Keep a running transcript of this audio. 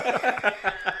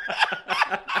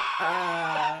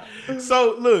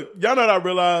So look, y'all know what I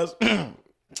realized.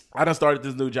 I done started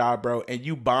this new job, bro, and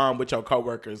you bond with your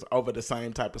coworkers over the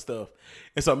same type of stuff.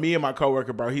 And so me and my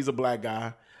coworker, bro, he's a black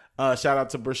guy. Shout out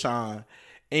to Brashawn.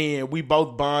 And we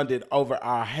both bonded over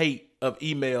our hate of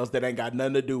emails that ain't got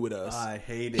nothing to do with us. I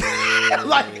hate it.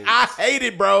 I hate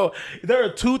it, bro. There are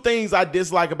two things I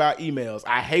dislike about emails.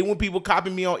 I hate when people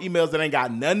copy me on emails that ain't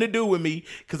got nothing to do with me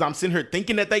because I'm sitting here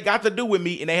thinking that they got to do with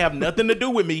me and they have nothing to do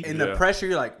with me. And the pressure,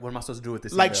 you're like, what am I supposed to do with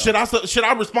this Like, email? should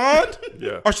I respond?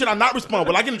 Yeah. Or should I not respond?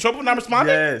 Will I get in trouble for not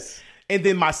responding? Yes. And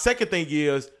then my second thing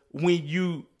is when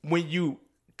you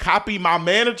copy my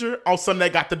manager on something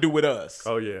that got to do with us.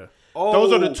 Oh yeah.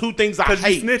 Those are the two things I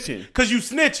hate. Because you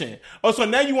snitching. Oh, so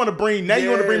now you want to bring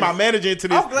my manager into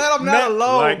this. I'm glad I'm not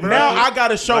alone, bro. Now I got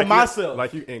to show myself.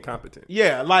 Like you incompetent.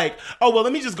 Yeah, like, oh, well,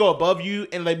 let me just go above you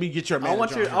and let me get your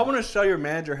manager. I want to show your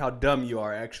manager how dumb you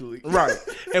are, actually. Right.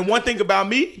 And one thing about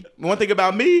me,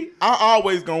 I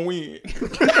always gonna win.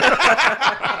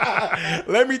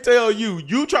 Let me tell you,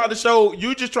 you just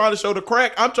trying to show the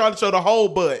crack. I'm trying to show the whole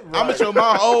butt. Right. I'm gonna show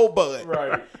my whole butt.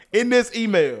 Right. In this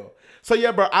email. So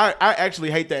yeah, bro, I actually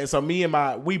hate that. And so me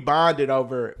and we bonded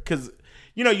over, because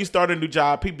you start a new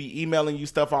job, people be emailing you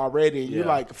stuff already, and you're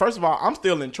like, first of all, I'm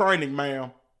still in training, ma'am.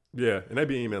 Yeah, and they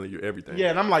be emailing you everything. Yeah,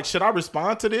 and I'm like, should I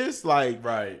respond to this? Like,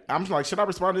 right. I'm like, should I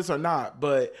respond to this or not?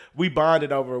 But we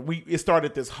bonded over. It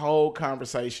started this whole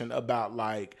conversation about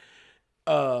like,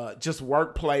 just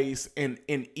workplace and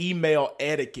email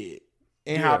etiquette,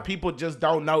 and how people just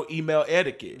don't know email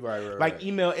etiquette. Right.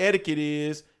 Email etiquette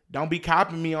is, don't be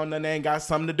copying me on nothing that ain't got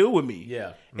something to do with me.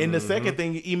 Yeah. And the second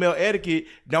thing, email etiquette,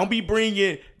 don't be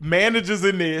bringing managers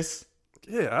in this.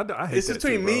 Yeah, I hate this that is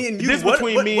between too, me and you. This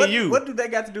between me and you. What do that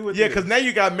got to do with Yeah, this? because now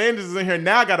you got managers in here.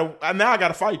 Now I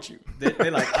gotta fight you. They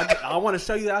like, I want to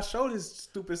show you that I showed his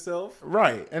stupid self.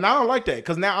 Right. And I don't like that,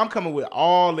 because now I'm coming with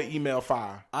all the email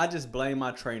fire. I just blame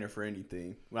my trainer for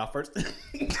anything. When I first...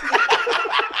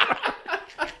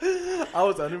 I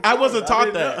wasn't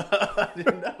taught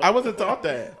that. I wasn't taught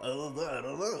that. I don't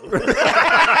know.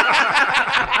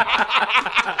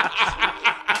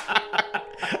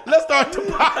 Let's start the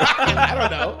podcast. I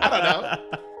don't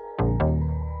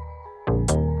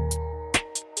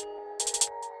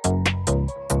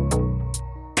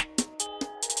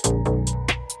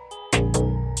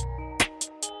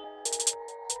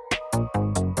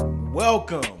know.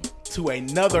 Welcome to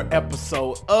another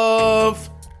episode of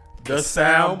The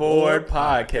Soundboard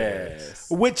Podcast.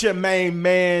 With your main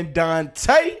man,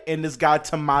 Dontae, and this guy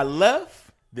to my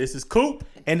left. This is Coop.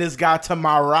 And this guy to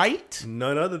my right.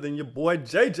 None other than your boy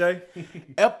JJ.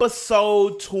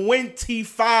 Episode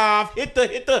 25. Hit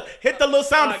the little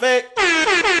sound effect.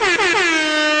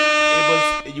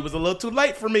 You was a little too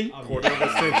late for me. Quarter of a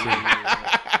century.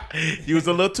 You was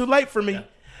a little too late for me.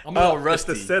 I'm a little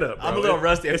rusty. It's the setup, bro. I'm a little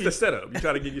rusty. It's the setup. You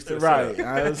try to get used to the Right.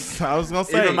 setup. I was gonna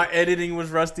say, even my editing was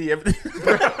rusty. Everything.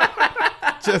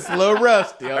 just a little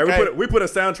rusty. Okay? Hey, we put a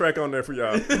soundtrack on there for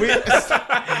y'all.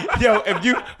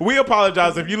 We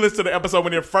apologize if you listen to the episode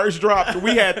when it first dropped.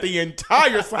 We had the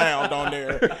entire sound on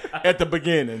there at the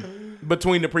beginning,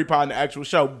 between the pre-pod and the actual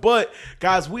show. But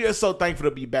guys, we are so thankful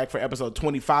to be back for episode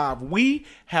 25. We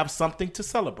have something to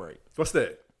celebrate. What's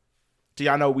that? Do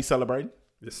y'all know what we celebrating?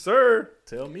 Yes, sir.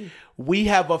 Tell me. We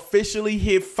have officially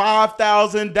hit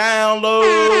 5,000 downloads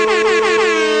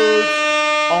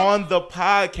on the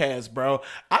podcast, bro.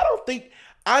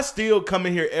 I still come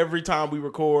in here every time we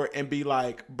record and be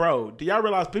like, bro, do y'all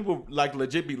realize people like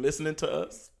legit be listening to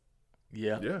us?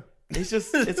 Yeah.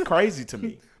 It's crazy to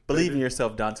me. Believe in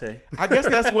yourself, Dontae. I guess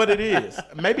that's what it is.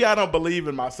 Maybe I don't believe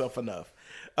in myself enough.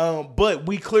 But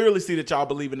we clearly see that y'all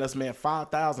believe in us, man.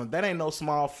 5,000, that ain't no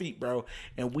small feat, bro.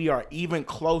 And we are even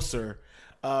closer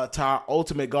to our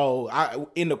ultimate goal.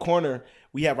 In the corner,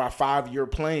 we have our 5-year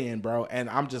plan, bro. And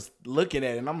I'm just looking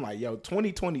at it and I'm like, yo,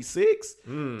 2026?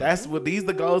 That's what these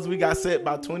the goals we got set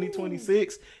by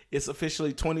 2026. It's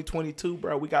officially 2022,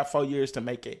 bro. We got 4 years to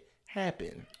make it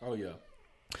happen. Oh, yeah.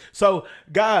 So,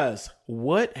 guys,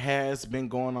 what has been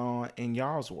going on in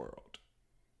y'all's world?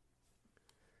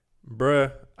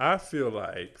 Bruh, I feel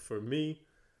like for me,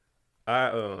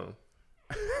 you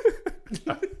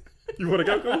want to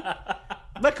go, Coop?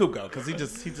 Let Coop go, because he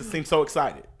just seems so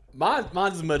excited.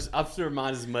 Mine's is much. I'm sure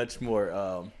mine is much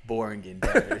more boring and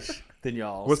bearish than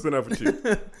y'all's. What's been up with you?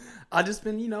 I just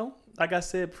been, like I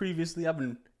said previously, I've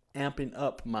been amping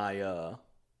up my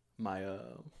my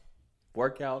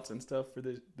workouts and stuff for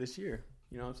this year.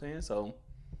 You know what I'm saying? So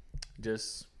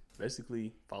just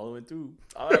basically following through.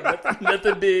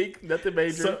 Nothing big, nothing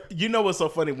major. So, you know what's so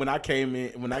funny? When I came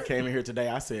in here today,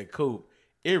 I said, "Coop,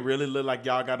 it really looked like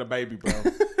y'all got a baby, bro."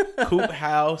 Coop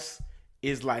house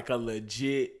is like a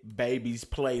legit baby's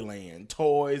playland.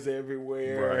 Toys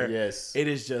everywhere. Right. Yes. It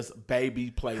is just baby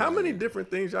playland. How many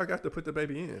different things y'all got to put the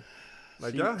baby in?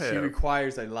 Like y'all have. She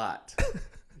requires a lot.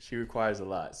 She requires a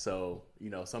lot. So,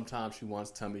 sometimes she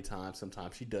wants tummy time.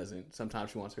 Sometimes she doesn't.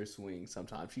 Sometimes she wants her swing.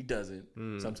 Sometimes she doesn't.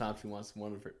 Sometimes she wants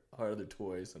one of her other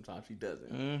toys. Sometimes she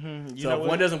doesn't. Mm-hmm. So if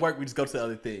one doesn't work, we just go to the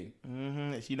other thing.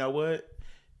 Mm-hmm. You know what?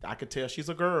 I could tell she's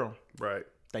a girl. Right.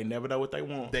 They never know what they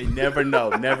want. They never know.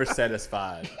 Never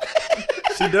satisfied.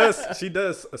 She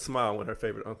does a smile when her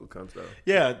favorite uncle comes though.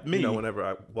 Yeah, me. Whenever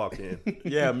I walk in.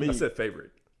 Yeah, me. I said favorite.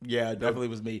 Yeah, it definitely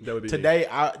was me. That would be Today,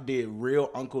 I did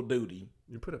real uncle duty.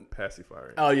 You put a pacifier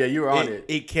in. Oh, yeah, you were on it.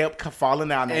 It kept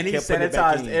falling out. And he kept putting it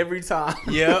back sanitized in. every time.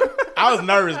 Yep. I was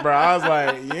nervous, bro. I was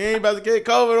like, you ain't about to get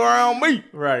COVID around me.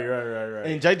 Right.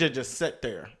 And JJ just sat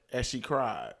there as she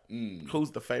cried.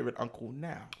 Who's the favorite uncle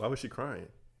now? Why was she crying?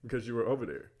 Because you were over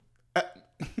there.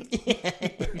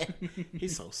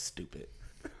 He's so stupid.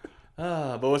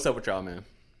 But what's up with y'all, man?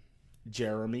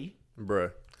 Jeremy.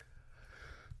 Bruh.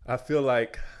 I feel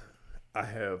like I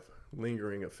have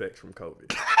lingering effects from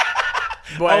COVID.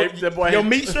 Boy, Your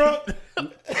meat shrunk?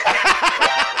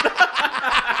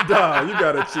 Dog, you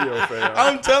gotta chill, fam.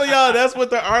 I'm telling y'all, that's what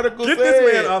the article Get said.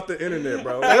 this man off the internet,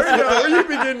 bro. Where you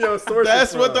be getting your sources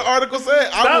That's from? what the article said.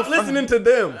 Stop listening to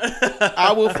them.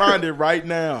 I will find it right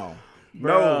now.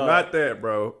 No, not that,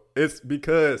 bro. It's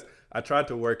because I tried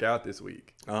to work out this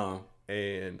week.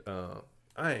 And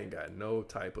I ain't got no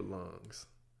type of lungs.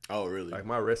 Oh, really? Like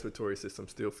my respiratory system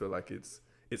still feel like it's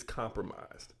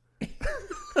compromised.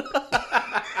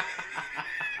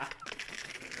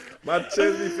 My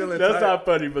chest be feeling That's tight. not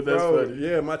funny, but that's Bro, funny.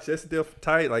 yeah, my chest still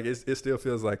tight. Like it still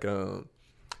feels like I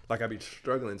be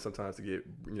struggling sometimes to get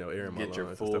air in my lungs. Get your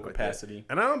and full stuff like that. capacity.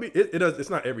 And I don't be it does. It's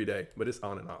not every day, but it's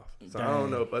on and off. So I don't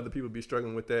know if other people be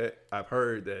struggling with that. I've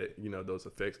heard that those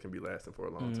effects can be lasting for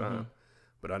a long time.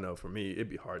 But I know for me, it'd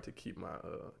be hard to keep my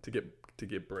to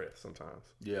get breath sometimes.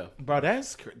 Yeah, Bro,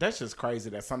 that's just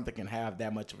crazy that something can have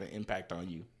that much of an impact on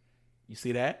you. You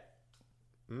see that?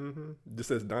 Mm-hmm. Just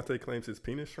says Dontae claims his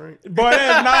penis shrank. Boy,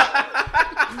 that's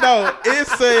not. No, it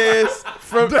says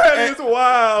from. That is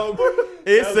wild.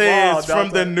 It That's says wild, from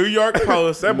the Dontae. New York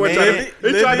Post. That boy man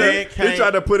he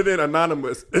tried to put it in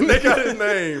anonymous, and they got his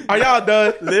name. Are y'all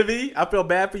done? Livy, I feel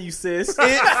bad for you, sis.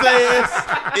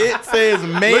 It says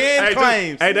man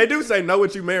claims. Hey, they do say know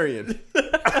what you marrying.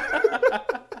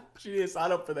 She didn't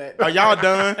sign up for that. Are y'all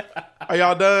done? Are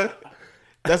y'all done?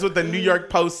 That's what the New York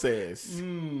Post says.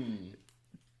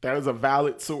 That is a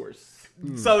valid source.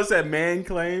 So it said man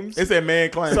claims. It said man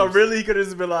claims. So really, he could have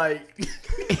just been like,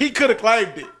 He could have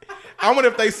claimed it. I wonder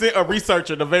if they sent a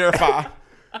researcher to verify.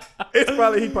 He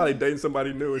probably dating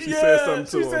somebody new, and she said something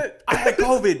to she him. said, I had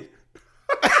COVID.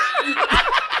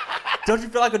 Don't you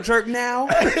feel like a jerk now?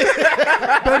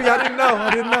 Baby, I didn't know.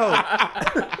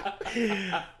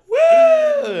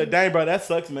 Woo! Dang, bro, that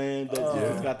sucks, man.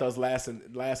 It's got those lasting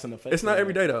effects. It's not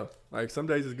every day though. Like some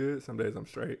days it's good, some days I'm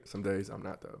straight, some days I'm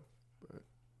not though. But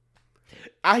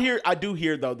I do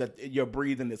hear though that your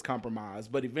breathing is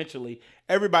compromised, but eventually,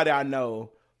 everybody I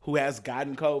know who has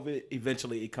gotten COVID,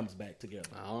 eventually it comes back together.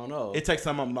 I don't know. It takes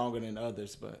some of them longer than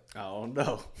others, but I don't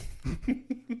know.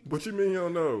 what you mean you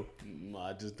don't know?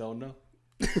 I just don't know.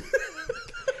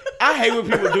 I hate when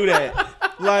people do that.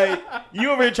 Like, you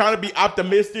over here trying to be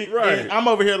optimistic, right? And I'm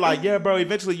over here like, yeah, bro,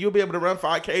 eventually you'll be able to run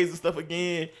 5Ks and stuff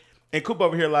again. And Coop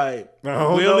over here like, I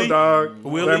don't Willie, know, dog.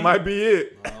 Willie? That might be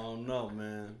it. I don't know,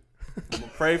 man. I'm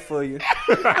gonna pray for you.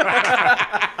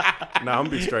 Nah, I'm gonna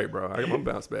be straight, bro. I'm gonna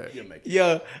bounce back.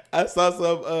 Yeah, I saw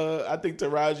some. I think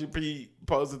Taraji P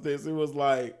posted this. It was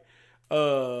like,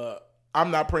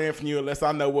 I'm not praying for you unless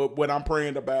I know what I'm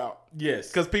praying about. Yes,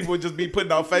 because people would just be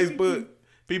putting on Facebook.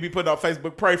 People be putting on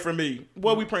Facebook, pray for me.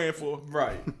 What we praying for?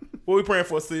 right. What we praying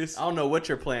for, sis? I don't know what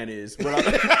your plan is, but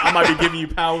I might be giving you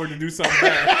power to do something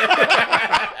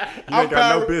bad. You ain't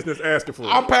got no business asking for it.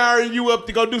 I'm powering you up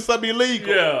to go do something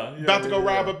illegal. Yeah, about to go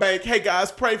rob a bank. Hey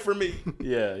guys, pray for me.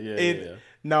 Yeah.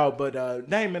 No, but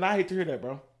dang man, I hate to hear that,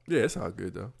 bro. Yeah, it's all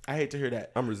good though. I hate to hear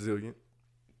that. I'm resilient.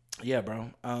 Yeah,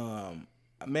 bro.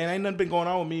 Man, ain't nothing been going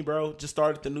on with me, bro. Just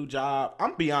started the new job.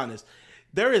 I'm be honest.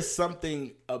 There is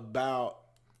something about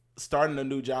starting a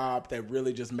new job that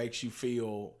really just makes you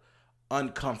feel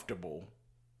uncomfortable.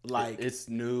 Like it's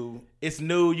new.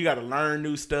 You got to learn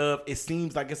new stuff. It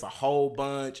seems like it's a whole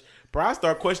bunch. Bro, I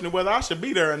start questioning whether I should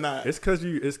be there or not. It's cause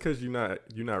you're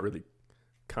not really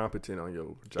competent on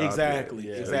your job. Exactly.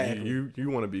 Yet. So Exactly. You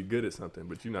want to be good at something,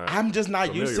 but you're not. I'm just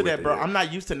not used to familiar that, with bro. it yet. I'm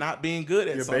not used to not being good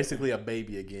at You're something. basically a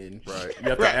baby again. Right. You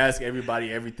have to ask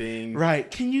everybody everything. Right.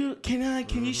 Can you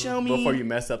show me Before you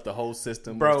mess up the whole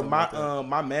system. Bro, or something like that.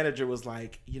 my manager was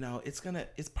like,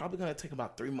 it's probably gonna take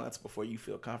about 3 months before you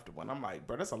feel comfortable. And I'm like,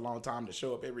 bro, that's a long time to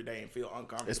show up every day and feel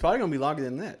uncomfortable. It's probably gonna be longer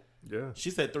than that. Yeah. She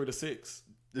said 3 to 6.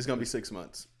 It's gonna be 6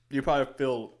 months. You probably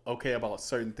feel okay about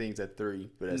certain things at 3,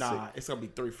 but at 6. It's gonna be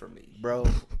 3 for me. Bro,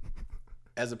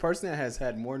 as a person that has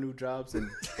had more new jobs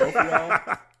than both of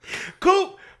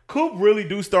y'all, Coop really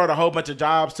do start a whole bunch of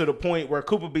jobs to the point where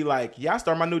Coop would be like, yeah, I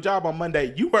start my new job on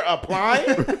Monday. You were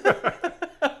applying?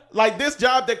 Like this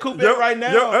job that Coop in right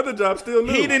now. Your other job still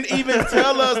new. He didn't even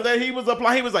tell us that he was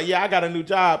applying. He was like, yeah, I got a new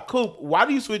job. Coop, why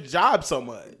do you switch jobs so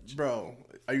much? bro,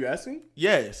 are you asking?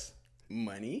 Yes.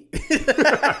 Money,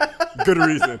 Good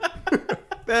reason.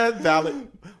 That's valid.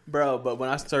 bro. But when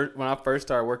I first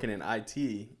started working in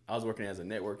IT, I was working as a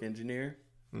network engineer.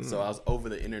 So I was over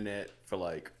the internet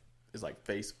for it's like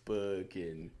Facebook,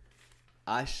 and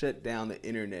I shut down the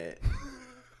internet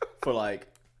for I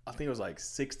think it was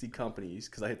 60 companies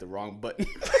because I hit the wrong button.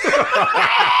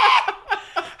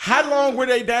 How long were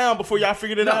they down before y'all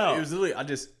figured it out? It was literally, I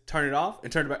just turned it off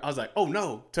and turned it back. I was like, oh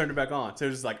no, turned it back on. So it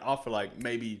was just off for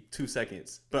maybe 2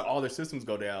 seconds. But all their systems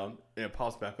go down and it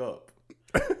pops back up.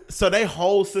 So they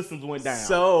whole systems went down.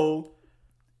 So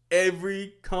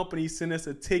every company sent us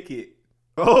a ticket.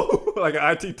 Oh, like an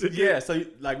IT ticket? Yeah, so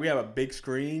we have a big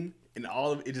screen and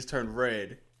all of it just turned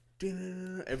red.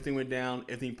 Everything went down,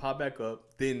 everything popped back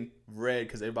up, then red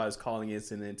because everybody's calling in,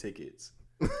 sending in tickets.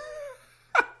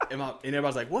 And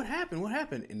everybody's like, what happened? What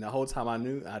happened? And the whole time I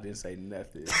knew, I didn't say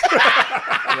nothing.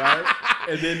 Right?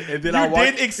 And then you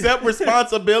didn't accept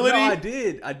responsibility? No, I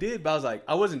did, but I was like,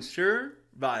 I wasn't sure,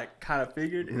 but I kind of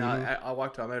figured. And I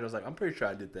walked to my manager, I was like, I'm pretty sure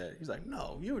I did that. He's like,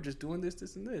 no, you were just doing this,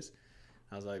 this, and this.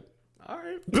 I was like, all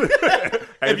right.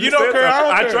 If you don't care,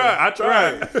 I don't care. I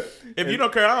tried. Right. If you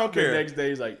don't care, I don't care. The next day,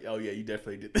 he's like, oh yeah, you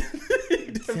definitely did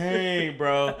that. Dang,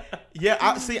 bro. Yeah,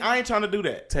 I ain't trying to do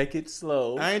that. Take it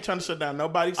slow. I ain't trying to shut down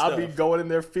nobody's stuff. I'll be going in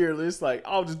there fearless,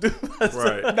 I'll just do myself.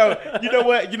 Right. No, you know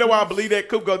what? You know why I believe that?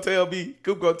 Coop gonna tell me.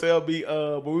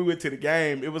 When we went to the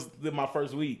game, it was my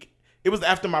first week. It was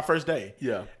after my first day.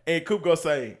 Yeah. And Coop gonna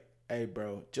say, hey,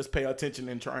 bro, just pay attention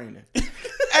in training.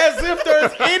 As if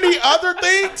there's any other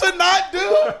thing to not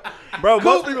do. Bro,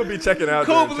 most people be checking out.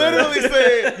 Coop literally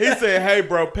said, hey,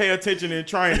 bro, pay attention in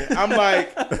training. I'm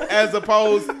like, as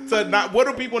opposed to not, what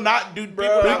do people not do?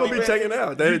 People be checking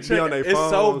out. They be on their phones. It's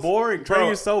so boring.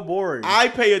 Training is so boring. I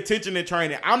pay attention in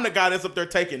training. I'm the guy that's up there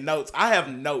taking notes. I have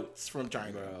notes from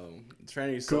training. Bro,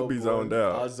 training is so Coop be boring. zoned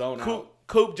out. I was zoned out.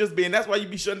 Coop just being, that's why you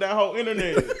be shutting down whole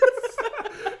internet.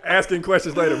 Asking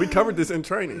questions later. We covered this in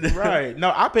training. Right.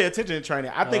 No, I pay attention in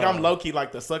training. I think I'm low-key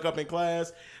like the suck up in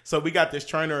class. So we got this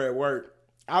trainer at work.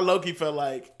 I low-key felt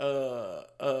like,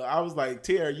 I was like,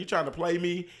 Tara, you trying to play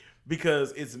me?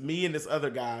 Because it's me and this other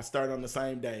guy starting on the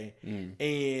same day.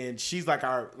 And she's like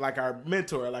our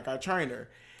mentor, like our trainer.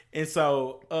 And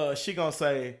so she gonna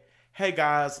say, hey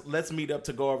guys, let's meet up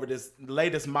to go over this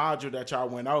latest module that y'all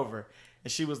went over.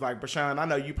 And she was like, Brashawn, I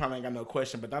know you probably ain't got no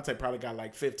question, but Dontae probably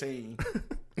got 15.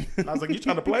 And I was like, you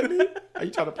trying to play me? Are you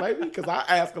trying to play me? Because I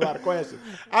ask a lot of questions.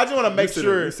 I just want to make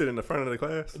sure. You sit in the front of the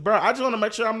class? Bro, I just want to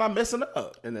make sure I'm not messing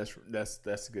up. And that's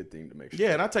a good thing to make sure.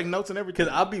 Yeah, and I take notes and everything.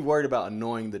 Because I'll be worried about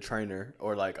annoying the trainer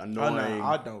or annoying. Oh, no,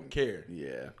 I don't care.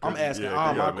 Yeah. I'm asking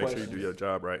all you my gotta make questions. sure you do your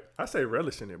job right. I say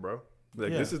relish in it, bro.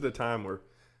 This is the time where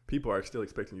people are still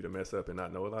expecting you to mess up and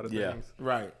not know a lot of things.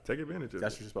 Right. Take advantage of it.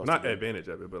 That's what you're supposed not to do. advantage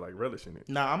of it, but relish in it.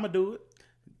 Nah, I'm going to do it.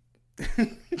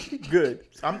 Good.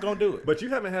 I'm going to do it. But you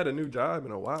haven't had a new job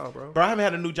in a while, bro. Bro, I haven't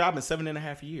had a new job in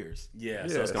 7.5 years. Yeah.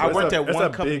 Yeah, So I worked at one That's a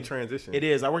company. big transition. It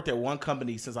is. I worked at one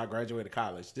company since I graduated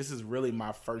college. This is really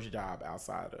my first job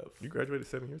outside of You graduated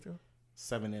 7 years ago?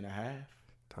 7.5.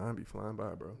 Time be flying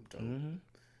by, bro. Mm-hmm.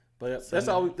 But that's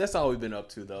all we've been up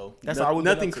to, though. That's all we've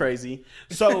been nothing up to. crazy.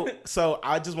 So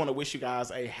I just want to wish you guys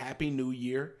a happy new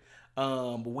year.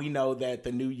 We know that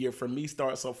the new year for me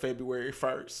starts on February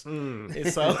 1st.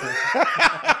 And so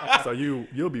So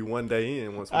you'll be one day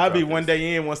in once we I'll be drop one this.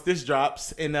 day in once this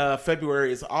drops. And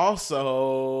February is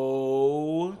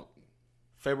also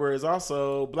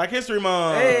Black History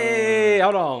Month. Hey,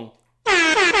 hold on.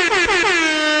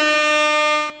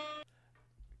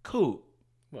 Cool.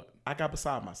 What? I got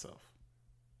beside myself.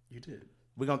 You did.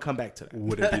 We're gonna come back to that.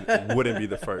 Wouldn't be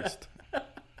the first.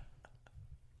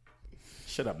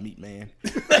 Shut up, meat man.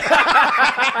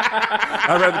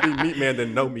 I'd rather be meat man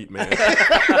than no meat man.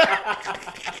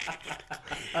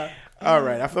 All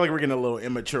right, I feel like we're getting a little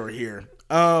immature here.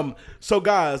 So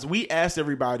guys, we asked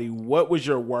everybody what was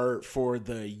your word for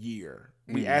the year.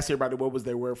 We asked everybody what was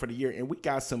their word for the year, and we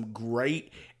got some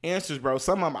great answers, bro.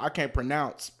 Some of them I can't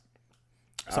pronounce,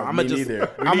 so I'm gonna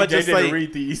just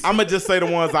read these. I'm gonna just say the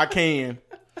ones I can.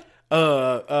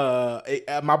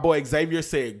 My boy Xavier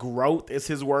said growth is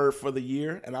his word for the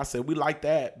year, and I said we like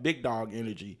that, big dog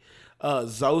energy.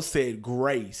 Zoe said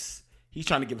grace. He's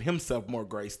trying to give himself more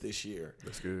grace this year.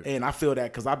 That's good. And I feel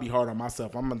that because I be hard on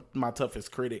myself. I'm my toughest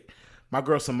critic. My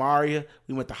girl Samaria,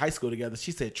 we went to high school together.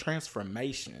 She said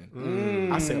transformation.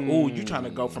 I said, "Ooh, you trying to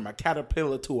go from a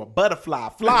caterpillar to a butterfly?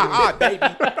 Fly high, baby.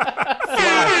 Fly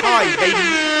high,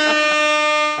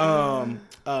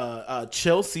 baby."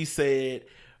 Chelsea said,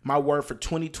 "My word for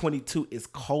 2022 is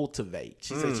cultivate."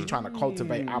 She said she's trying to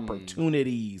cultivate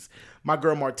opportunities. My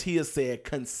girl Martia said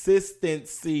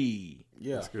consistency.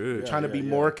 Yeah, that's good. Trying to be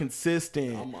more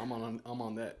consistent. I'm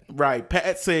on that. Right.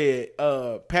 Pat said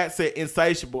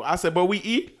insatiable. I said, but we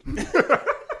eat.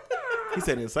 He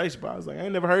said insatiable. I was like, I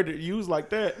ain't never heard it used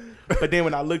like that. But then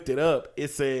when I looked it up, it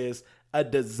says a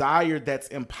desire that's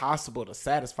impossible to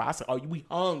satisfy. I said, oh, we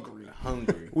hungry.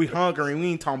 We hungry. We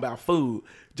ain't talking about food.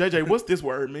 JJ, what's this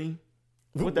word mean?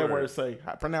 What that word say?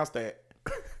 How pronounce that?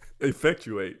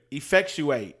 Effectuate.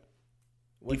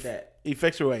 What's that?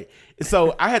 Effectuate.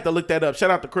 So I had to look that up.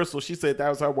 Shout out to Crystal. She said that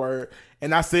was her word.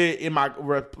 And I said in my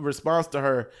response to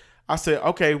her, I said,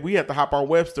 okay, we have to hop on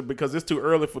Webster because it's too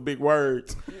early for big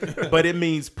words. But it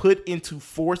means put into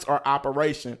force or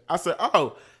operation. I said,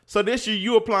 oh, so this year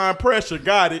you applying pressure.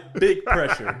 Got it. Big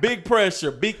pressure. Big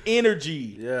pressure. Big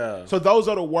energy. Yeah. So those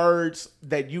are the words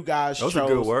that you guys chose. Those are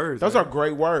good words. Those are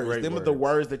great words. Great Them words. are the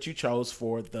words that you chose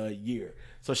for the year.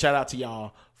 So shout out to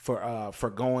y'all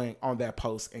for going on that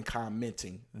post and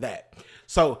commenting that.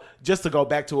 So just to go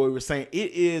back to what we were saying,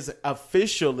 it is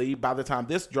officially, by the time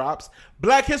this drops,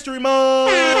 Black History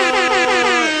Month.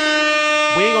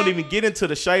 We ain't gonna even get into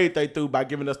the shade they threw by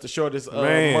giving us the shortest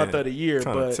month of the year,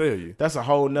 but that's a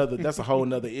whole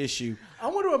nother issue. I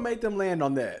wonder what made them land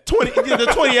on that. The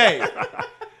 28th.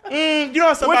 You know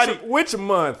how somebody which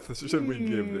month should we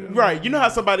give them? Right, you know how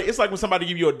somebody, it's like when somebody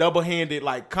give you a double-handed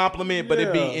like compliment, but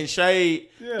it be in shade.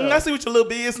 I see what your little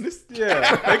business.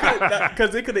 Yeah,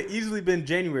 because it could have easily been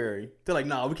January. They're like,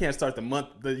 no, we can't start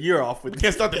the year off with.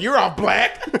 Can't start the year off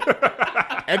black.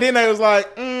 And then they was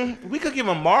like, we could give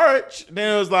them March.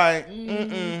 Then it was like,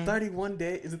 31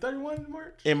 days. Is it 31 in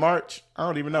March? In March, I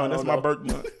don't even know. That's my birth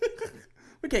month.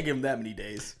 We can't give them that many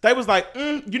days. They was like,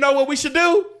 you know what we should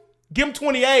do? Give them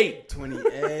 28.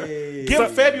 28. Give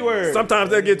them February. Sometimes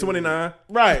they'll get 29.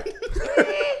 Right.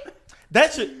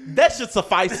 That should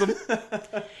suffice them.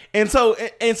 And so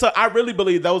I really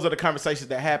believe those are the conversations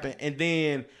that happen. And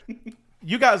then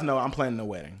you guys know I'm planning a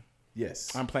wedding.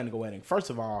 Yes. I'm planning a wedding. First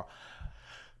of all,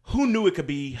 who knew it could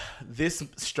be this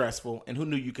stressful, and who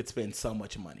knew you could spend so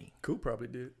much money? Coop probably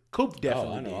did. Coop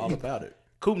definitely I know did. all about it.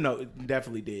 Coop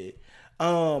definitely did.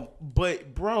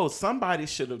 But bro, somebody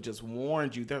should have just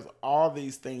warned you. There's all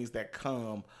these things that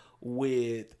come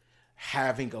with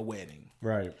having a wedding.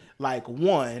 Right. Like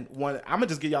one, I'm gonna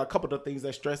just give y'all a couple of things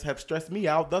that have stressed me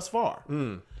out thus far.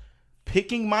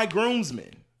 Picking my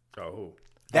groomsmen. Oh.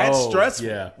 That's stressful,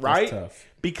 yeah, right? That's tough.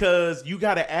 Because you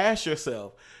got to ask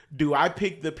yourself, do I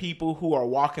pick the people who are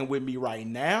walking with me right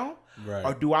now? Right.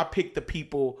 Or do I pick the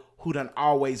people who done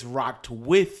always rocked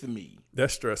with me?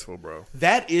 That's stressful, bro.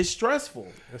 That is stressful.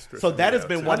 That's stressful. So that has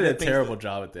been one of the I did a things. terrible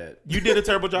job at that. You did a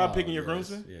terrible job picking your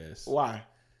groomsmen? Yes. Why?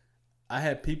 I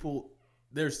had people,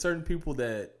 there's certain people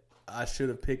that I should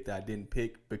have picked that I didn't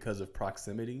pick because of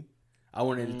proximity. I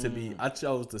wanted it to be, I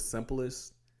chose the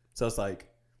simplest. So it's like,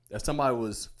 if somebody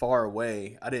was far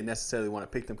away, I didn't necessarily want to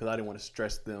pick them because I didn't want to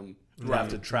stress them to have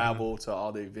to travel to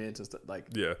all the events and stuff. Like,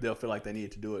 they'll feel like they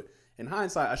needed to do it. In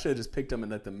hindsight, I should have just picked them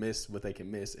and let them miss what they can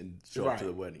miss and show up to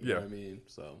the wedding. You know what I mean?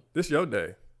 So this your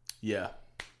day. Yeah.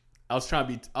 I was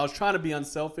trying to be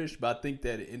unselfish, but I think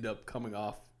that it ended up coming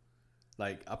off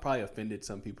like I probably offended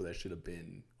some people that should have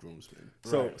been groomsmen.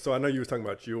 So I know you were talking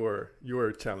about your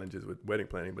challenges with wedding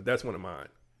planning, but that's one of mine.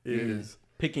 Is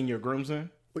picking your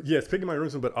groomsmen? Yes, picking my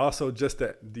groomsmen, but also just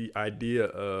that the idea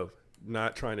of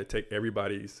not trying to take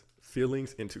everybody's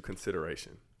feelings into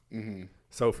consideration. Mm-hmm.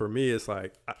 So for me, it's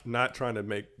like not trying to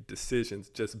make decisions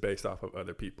just based off of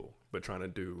other people, but trying to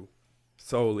do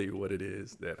solely what it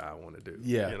is that I want to do.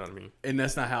 Yeah. You know what I mean? And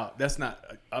it's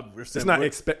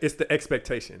the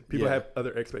expectation. People have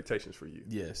other expectations for you.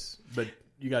 Yes. But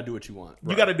you got to do what you want.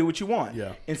 You got to do what you want.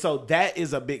 Yeah. And so that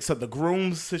is so the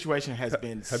groom's situation has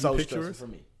been so stressful for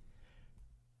me.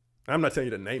 I'm not telling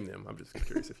you to name them. I'm just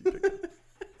curious if you picked them.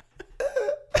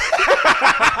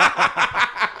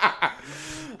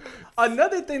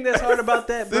 Another thing that's hard about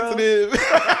that, bro. Sensitive.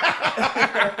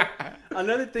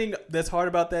 Another thing that's hard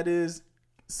about that is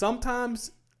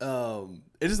sometimes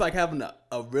it's just like having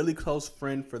a really close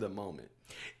friend for the moment.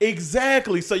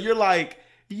 Exactly. So you're like,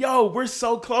 yo, we're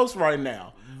so close right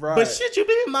now. Right. But should you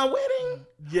be in my wedding?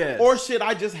 Yes. Or should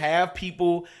I just have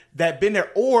people that been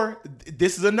there? Or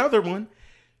this is another one.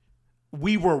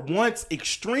 We were once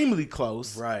extremely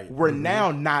close. Right. We're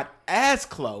now not as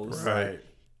close. Right.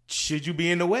 Should you be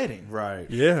in the wedding? Right.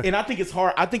 Yeah. And I think it's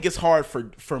hard. I think it's hard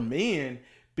for men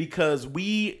because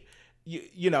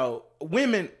you know,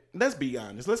 women, let's be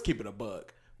honest. Let's keep it a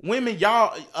buck. Women,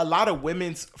 a lot of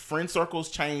women's friend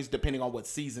circles change depending on what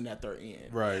season that they're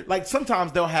in. Right. Like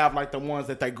sometimes they'll have like the ones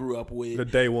that they grew up with. The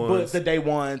day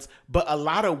ones. But a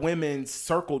lot of women's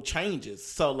circle changes.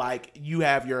 So like you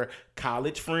have your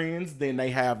college friends, then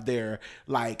they have their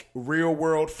like real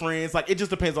world friends. Like it just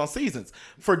depends on seasons.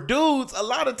 For dudes, a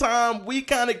lot of time we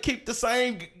kind of keep the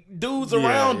same dudes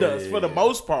around us for the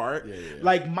most part. Yeah.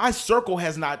 Like my circle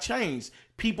has not changed.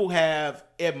 People have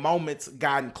at moments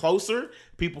gotten closer.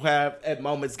 People have at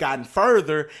moments gotten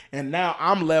further. And now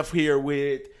I'm left here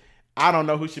with, I don't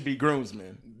know who should be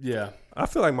groomsmen. Yeah. I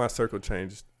feel like my circle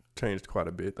changed quite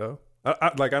a bit though. I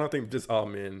don't think just all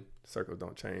men circles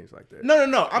don't change like that.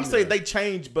 No. I'm saying they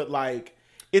change, but like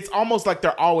it's almost like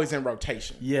they're always in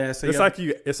rotation. Yeah. So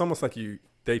it's almost like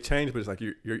they change, but it's like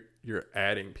you're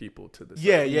adding people to the circle.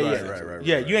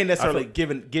 Yeah. You ain't necessarily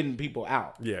getting people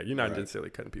out. Yeah, you're not necessarily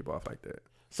cutting people off like that.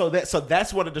 So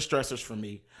that's one of the stressors for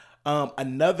me.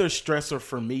 Another stressor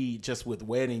for me just with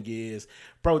wedding is,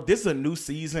 bro, this is a new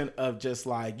season of just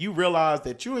like, you realize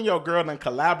that you and your girl done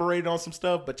collaborated on some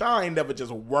stuff, but y'all ain't never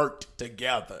just worked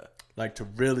together. Like to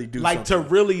really do like something. To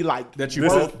really like that you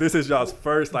this is y'all's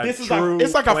first like this is true like,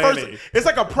 it's like planning. a first, it's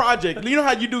like a project. You know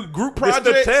how you do group projects?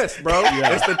 It's the test, bro.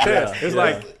 It's the test. Yeah. It's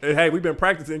like, hey, we've been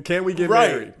practicing. Can we get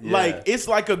right. married? Yeah. Like it's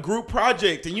like a group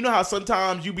project. And you know how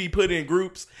sometimes you be put in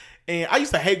groups. And I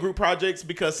used to hate group projects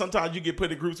because sometimes you get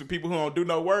put in groups with people who don't do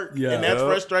no work, and that's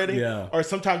frustrating. Yeah. Or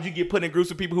sometimes you get put in groups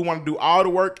with people who want to do all the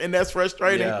work, and that's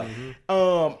frustrating.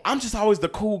 Yeah. I'm just always the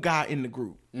cool guy in the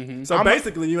group. Mm-hmm. So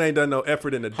basically, you ain't done no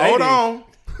effort in the dating. Hold on.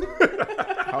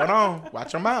 Hold on.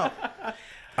 Watch your mouth.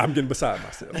 I'm getting beside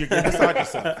myself. You're getting beside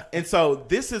yourself. And so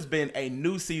this has been a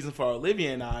new season for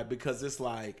Olivia and I because it's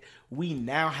like we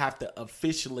now have to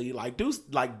officially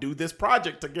do this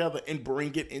project together and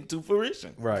bring it into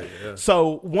fruition. Right. Yeah.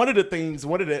 So one of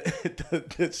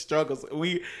the struggles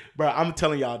I'm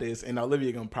telling y'all this, and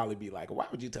Olivia gonna probably be like, why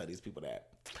would you tell these people that?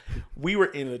 We were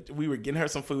getting her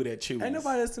some food at Chewy's. Ain't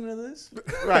nobody listening to this.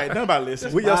 Right, nobody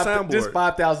listens. We your soundboard. Just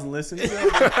 5,000 listens.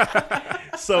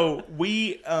 So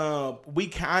we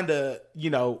kind of,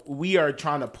 we are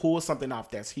trying to pull something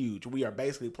off that's huge. We are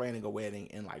basically planning a wedding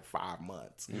in like 5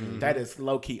 months. Mm-hmm. That is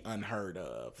low key unheard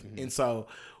of. Mm-hmm. And so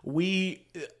we,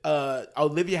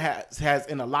 Olivia has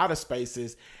in a lot of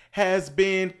spaces has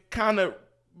been kind of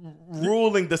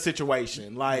ruling the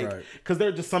situation, like because there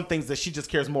are just some things that she just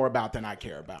cares more about than I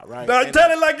care about, right? No, tell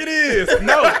it like it is.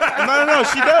 No,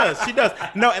 she does.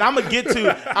 No, and I'm gonna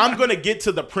get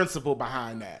to the principle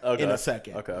behind that in a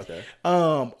second. Okay.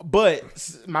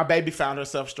 But my baby found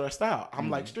herself stressed out.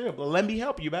 I'm like, Strip, let me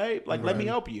help you, babe. Like, let me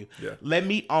help you. Yeah. Let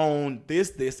me own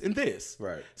this, and this.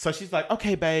 Right. So she's like,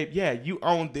 okay, babe, yeah, you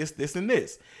own this, and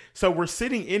this. So we're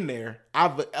sitting in there.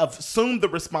 I've assumed the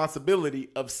responsibility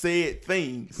of said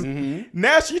things. Mm-hmm.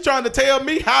 Now she's trying to tell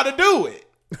me how to do it.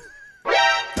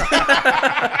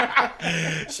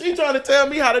 She's trying to tell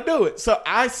me how to do it. So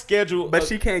I schedule. But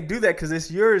she can't do that because it's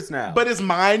yours now. But it's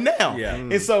mine now. Yeah.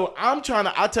 And so I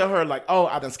tell her like, oh,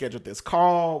 I done scheduled this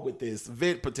call with this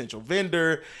potential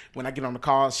vendor. When I get on the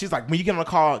call, she's like, when you get on the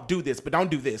call, do this, but don't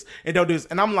do this and don't do this.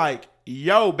 And I'm like,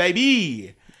 yo,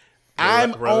 baby.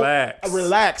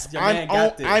 Relax.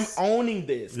 I'm owning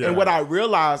this. Yeah. And what I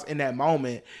realized in that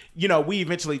moment, we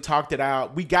eventually talked it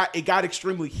out. It got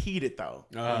extremely heated though,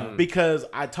 because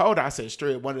I told her, I said,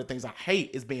 Strip, one of the things I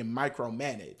hate is being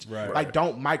micromanaged. Right. Like,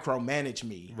 don't micromanage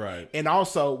me. Right. And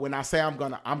also, when I say I'm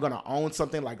gonna own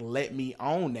something, like, let me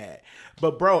own that.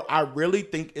 But bro, I really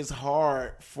think it's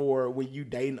hard for when you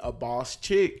dating a boss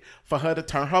chick for her to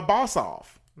turn her boss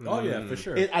off. Oh, yeah, for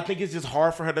sure. I think it's just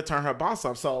hard for her to turn her boss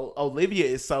off. So Olivia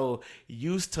is so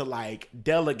used to like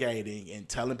delegating and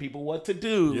telling people what to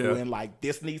do and like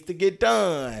this needs to get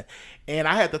done. And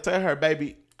I had to tell her,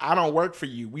 baby, I don't work for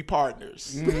you. We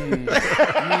partners.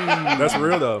 That's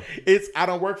real though. I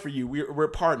don't work for you. We're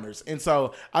partners. And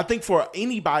so I think for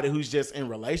anybody who's just in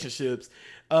relationships,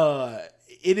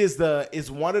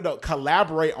 is one of the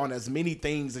collaborate on as many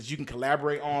things as you can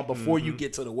collaborate on before you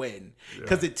get to the wedding,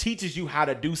 because it teaches you how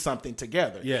to do something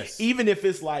together. Yes. Even if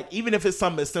it's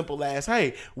something as simple as,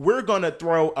 hey, we're gonna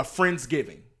throw a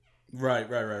Friendsgiving. Right.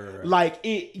 Like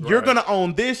you're gonna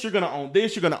own this, you're gonna own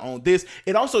this, you're gonna own this.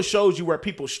 It also shows you where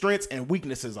people's strengths and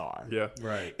weaknesses are. Yeah.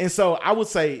 Right. And so I would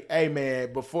say, hey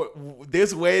man, before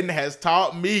this wedding has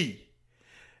taught me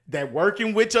that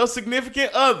working with your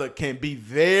significant other can be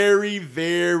very,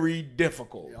 very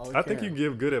difficult. I think you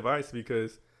give good advice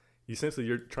because essentially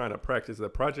you're trying to practice the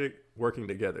project working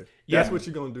together. That's what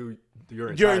you're going to do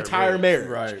your entire marriage.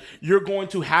 Right. You're going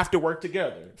to have to work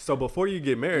together. So before you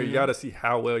get married, you got to see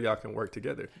how well y'all can work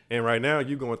together. And right now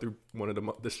you're going through one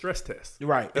of the stress tests.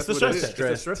 Right. That's it's the what stress it test. is.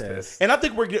 It's a stress test. And I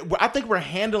think we're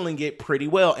handling it pretty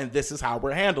well, and this is how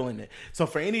we're handling it. So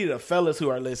for any of the fellas who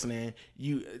are listening,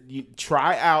 you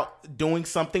try out doing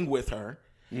something with her.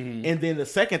 And then the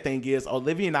second thing is,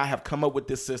 Olivia and I have come up with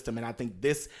this system, and I think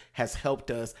this has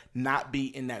helped us not be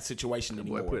in that situation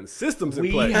anymore. Boy, putting systems in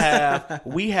place.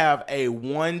 We have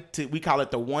we call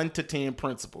it the 1 to 10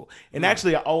 principle. And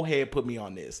actually, an old head put me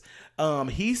on this.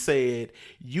 He said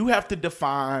you have to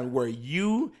define where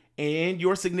you and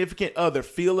your significant other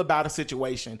feel about a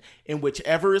situation, and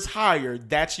whichever is higher,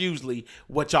 that's usually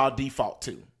what y'all default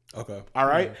to. Okay. All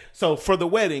right. Yeah. So for the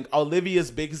wedding,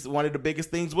 Olivia's one of the biggest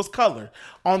things was color.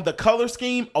 On the color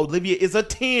scheme, Olivia is a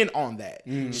 10 on that.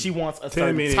 She wants a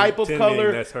certain type of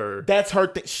color. That's her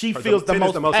thing. She feels the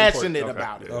most passionate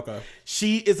about it. Okay.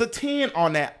 She is a 10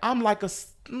 on that. I'm like a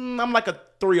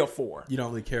 3 or 4. You don't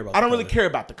really care about. I don't really care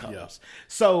about the colors. Yeah.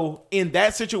 So in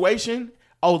that situation,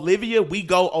 we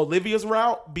go Olivia's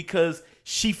route because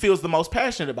she feels the most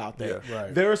passionate about that. Yeah.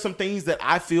 Right. There are some things that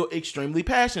I feel extremely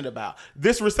passionate about.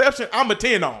 This reception, I'm a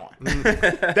 10 on.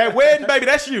 That wedding, baby,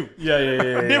 that's you. Yeah.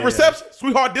 Then reception,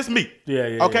 sweetheart, this me.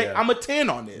 Yeah. Okay, yeah. I'm a 10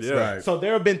 on this. Yeah. Right. So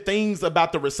there have been things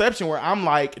about the reception where I'm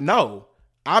like, no,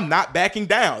 I'm not backing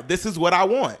down. This is what I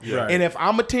want. Yeah. And if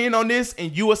I'm a 10 on this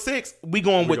and you a 6, we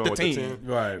going with the 10.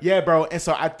 Right. Yeah, bro. And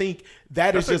so I think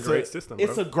that's is just a great system,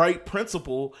 it's bro. a great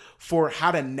principle for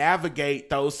how to navigate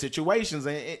those situations.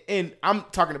 And I'm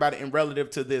talking about it in relative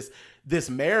to this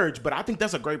marriage, but I think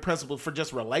that's a great principle for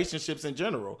just relationships in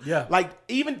general. Yeah. Like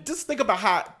even just think about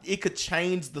how it could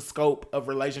change the scope of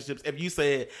relationships if you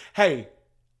said, hey,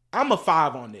 I'm a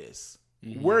 5 on this.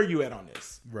 Where are you at on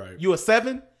this? Right. You a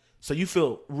 7? So you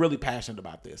feel really passionate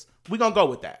about this. We're going to go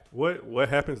with that. What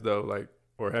happens though, like,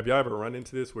 or have y'all ever run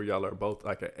into this where y'all are both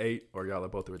like an 8 or y'all are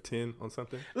both a 10 on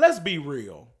something? Let's be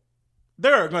real.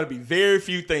 There are going to be very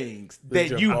few things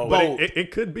that you both.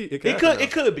 It could be.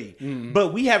 It could be.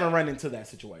 But we haven't run into that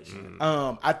situation.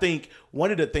 I think one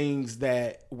of the things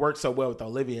that works so well with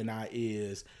Olivia and I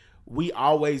is we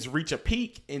always reach a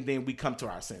peak and then we come to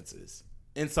our senses.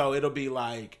 And so it'll be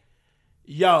like,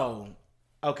 yo,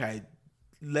 okay,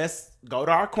 let's go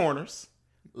to our corners.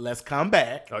 Let's come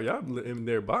back. Oh, y'all in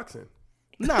there boxing.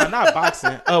 No, not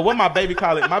boxing. What my baby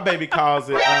call it? My baby calls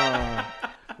it.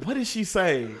 What did she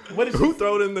say? Who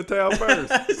throw it in the towel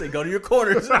first? He said, "Go to your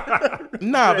corners."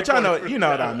 Nah, but y'all know, you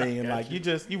know what I mean. Like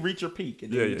you reach your peak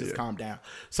and then you just calm down.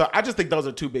 So I just think those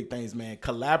are two big things, man.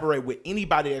 Collaborate with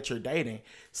anybody that you're dating.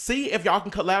 See if y'all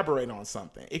can collaborate on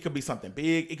something. It could be something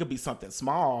big. It could be something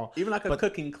small. Even like a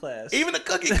cooking class. Even a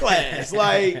cooking class.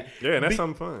 Like yeah, and that's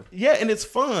something fun. Yeah, and it's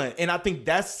fun. And I think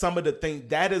that's some of the things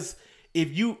that is.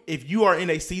 If you are in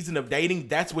a season of dating,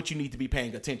 that's what you need to be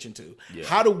paying attention to. Yeah.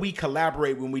 How do we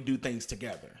collaborate when we do things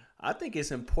together? I think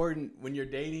it's important when you're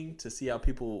dating to see how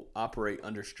people operate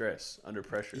under stress, under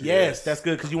pressure. Yes. That's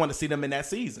good because you want to see them in that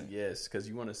season. Yes, because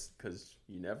you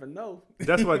never know.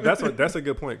 That's a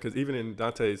good point because even in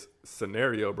Dontae's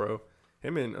scenario, bro,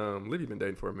 him and Livy been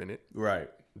dating for a minute, right?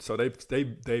 So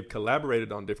they've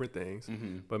collaborated on different things,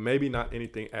 but maybe not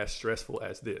anything as stressful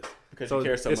as this. Because so you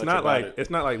care so it's much not about like it. It's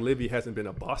not like Livy hasn't been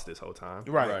a boss this whole time.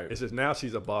 Right. It's just now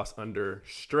she's a boss under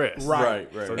stress. Right.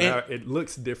 So now it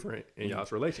looks different in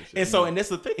y'all's relationship. And that's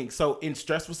the thing. So in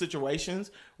stressful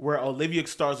situations where Olivia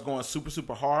starts going super,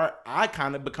 super hard, I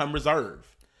kind of become reserved.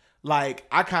 Like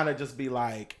I kind of just be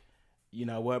like, you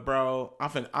know what, bro?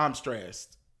 I'm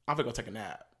stressed. I'm gonna go take a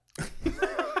nap.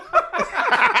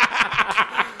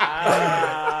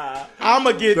 I'm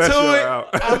gonna get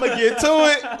to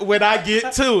it when I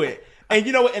get to it. And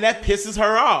you know what? And that pisses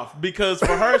her off because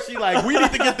for her, she like, we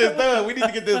need to get this done. We need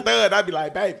to get this done. I'd be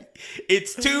like, baby,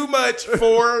 it's too much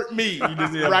for me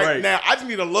right now. I just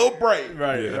need a little break.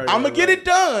 Right. I'm gonna get it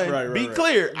done. Right, be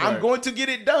clear. I'm going to get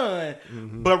it done.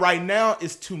 But right now,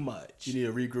 it's too much. You need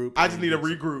a regroup. I just need a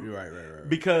regroup. Right.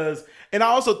 Because, and I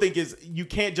also think you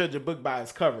can't judge a book by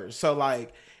its cover. So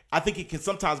like, I think it can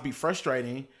sometimes be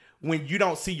frustrating when you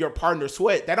don't see your partner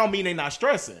sweat, that don't mean they not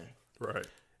stressing. Right.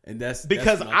 And that's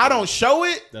Because that's I don't show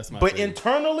it, That's my but thing.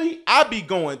 internally, I be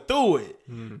going through it.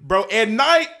 Bro, at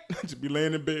night, I just be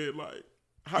laying in bed like,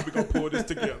 how we gonna pull this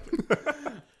together?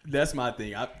 That's my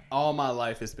thing. All my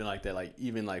life it's been like that. Like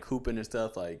even like hooping and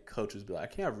stuff. Like coaches be like, I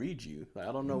can't read you. Like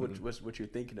I don't know what you're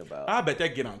thinking about. I bet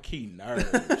that get on Key nerves.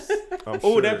 I'm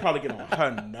Oh, sure. that probably get on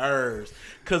her nerves.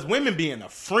 Because women be in a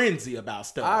frenzy about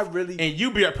stuff. And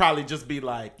you probably just be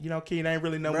like, Key, ain't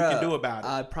really nothing we can do about it.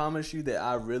 I promise you that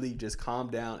I really just calm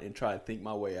down and try to think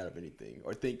my way out of anything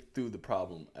or think through the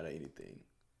problem out of anything.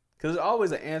 Because there's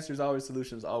always an answer, there's always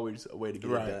solutions, always a way to get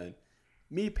it done.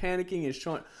 Me panicking and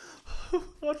showing,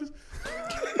 that's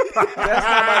not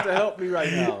about to help me right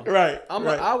now. Right.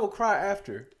 I will cry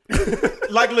after.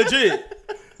 Like legit.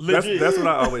 That's what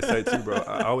I always say too, bro.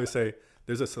 I always say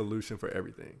there's a solution for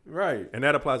everything. Right. And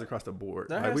that applies across the board.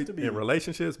 There has to be. In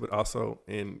relationships, but also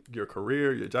in your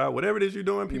career, your job, whatever it is you're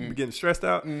doing, people be getting stressed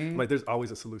out. Like there's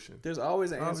always a solution. There's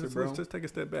always an answer, bro. Just take a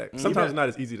step back. Sometimes it's not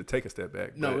as easy to take a step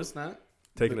back. No, it's not.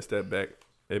 Taking a step back,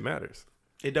 it matters.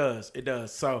 It does.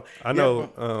 So I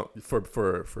know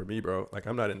for me, bro, like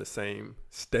I'm not in the same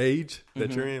stage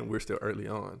that you're in. We're still early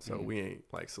on. So we ain't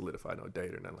like solidified no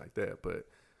date or nothing like that. But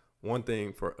one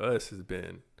thing for us has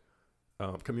been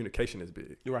communication is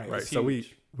big. Right. So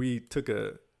we took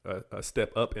a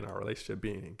step up in our relationship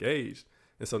being engaged.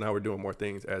 And so now we're doing more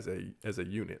things as a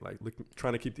unit, like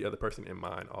trying to keep the other person in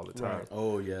mind all the time. Right.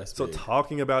 Oh, yes. So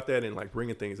talking about that and like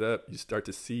bringing things up, you start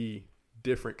to see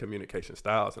different communication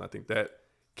styles. And I think that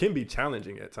can be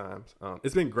challenging at times.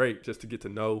 It's been great just to get to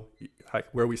know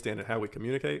where we stand and how we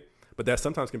communicate, but that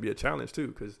sometimes can be a challenge too,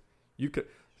 because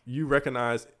you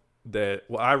recognize that.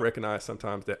 Well, I recognize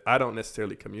sometimes that I don't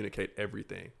necessarily communicate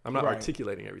everything. I'm not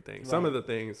articulating everything. Some of the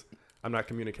things I'm not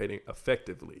communicating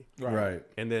effectively. Right.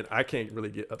 And then I can't really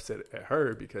get upset at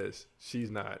her because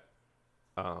she's not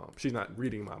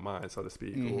reading my mind, so to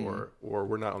speak, or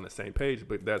we're not on the same page.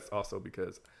 But that's also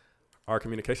because our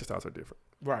communication styles are different.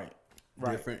 Right.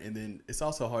 Different, and then it's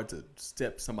also hard to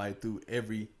step somebody through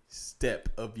every step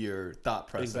of your thought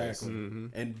process. Exactly.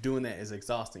 And doing that is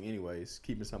exhausting anyways,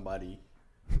 keeping somebody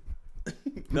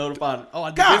notified. Oh, I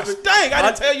did Gosh this. dang, I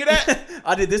didn't tell you that.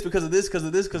 I did this because of this, because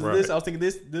of this, because of this. Right. I was thinking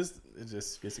this, it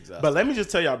just gets exhausting. But let me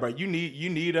just tell y'all, bro, you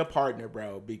need a partner,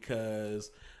 bro, because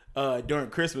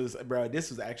during Christmas, bro, this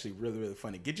was actually really, really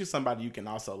funny. Get you somebody you can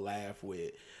also laugh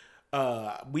with.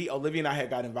 Olivia and I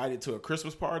had got invited to a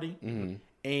Christmas party,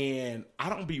 and I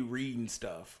don't be reading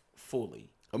stuff fully.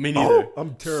 Me neither.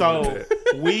 I'm terrible at that.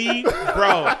 So we,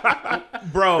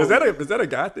 bro, Is that a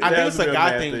guy thing? I think it's it's a a guy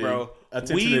man thing, thing. bro.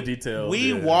 Attention to detail.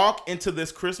 We Yeah. walk into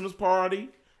this Christmas party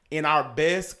in our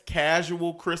best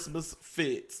casual Christmas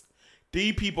fits.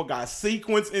 These people got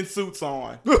sequins and suits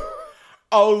on.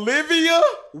 Olivia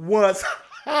was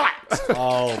hot.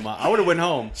 Oh my! I would have went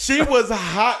home. She was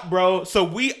hot, bro. So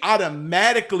we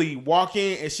automatically walk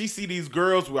in and she see these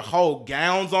girls with whole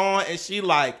gowns on and she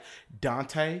like,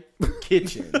 Dontae,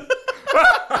 kitchen.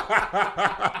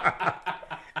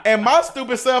 And my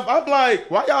stupid self, I'm like,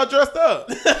 why y'all dressed up?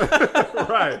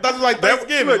 Right. That's like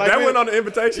Thanksgiving. Look, like, that went on the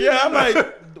invitation. Yeah, I'm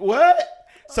like, what?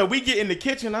 So we get in the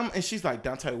kitchen, and she's like,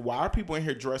 Dontae, why are people in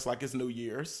here dressed like it's New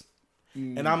Year's?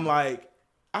 And I'm like,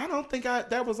 I don't think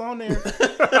that was on there.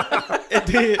 It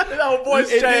did. That voice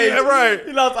It changed. did. Right.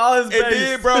 He lost all his It bass.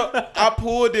 did, bro. I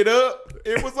pulled it up.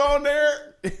 It was on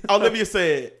there. Olivia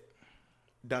said,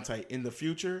 Dontae, in the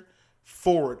future,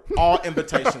 forward all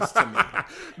invitations to me.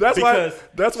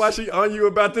 That's why she on you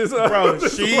about this. Bro,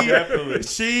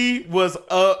 this she was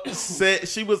upset.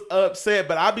 She was upset,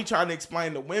 but I be trying to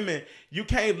explain to women, you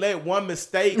can't let one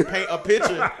mistake paint a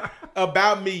picture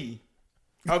about me.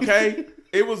 Okay?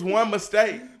 It was one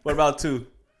mistake. What about two?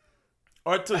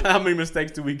 Or two. How many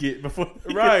mistakes do we get before?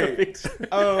 We Right. get the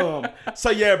picture? So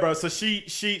yeah, bro. So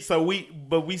we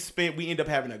ended up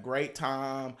having a great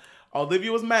time.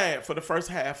 Olivia was mad for the first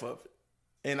half of it.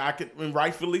 And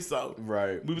rightfully so.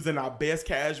 Right. We was in our best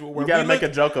casual. You gotta make a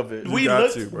joke of it. We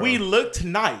got to, bro. we looked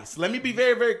nice. Let me be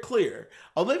very, very clear.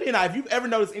 Olivia and I, if you've ever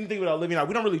noticed anything with Olivia and I,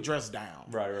 we don't really dress down.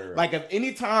 Right. Like if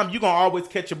any time you gonna always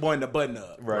catch your boy in the button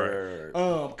up. Right.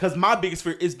 Because my biggest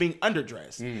fear is being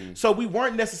underdressed. So we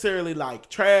weren't necessarily like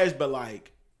trash, but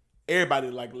like everybody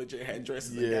like legit had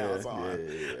dresses and gowns on.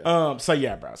 Yeah. So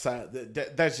yeah, bro. So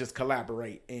that's just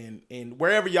collaborate and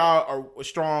wherever y'all are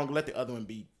strong, let the other one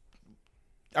be.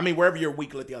 I mean, wherever you're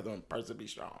weak, let the other person be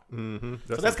strong. Mm-hmm.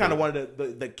 So that's kind of one of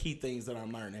the key things that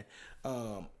I'm learning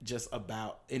just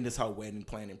about in this whole wedding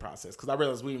planning process. Because I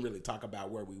realized we didn't really talk about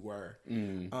where we were.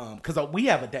 Because we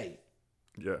have a date.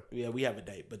 Yeah. Yeah, we have a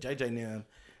date. But JJ and them,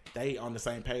 they on the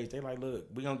same page. They like, look,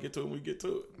 we gonna get to it when we get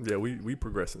to it. Yeah, we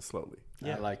progressing slowly.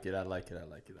 Yeah. I like it.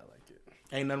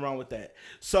 Ain't nothing wrong with that.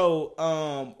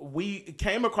 So we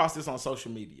came across this on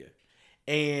social media,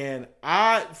 and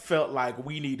I felt like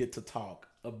we needed to talk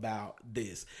about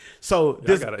this. So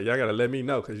y'all gotta let me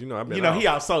know, because I've been he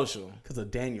out social because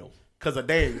of Daniel.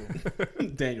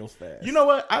 Daniel's fast. You know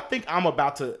what? I think I'm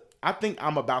about to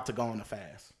go on a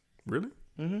fast. Really?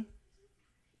 Mm-hmm.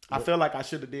 I feel like I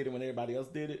should have did it when everybody else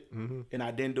did it, and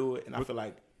I didn't do it. And I feel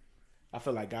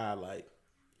like God, like,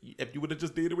 if you would have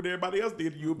just did it when everybody else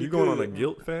did it, you would be. You going good. on a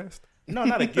guilt fast? No,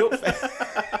 not a guilt fast.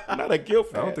 Not a guilt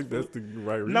fast. I don't think that's the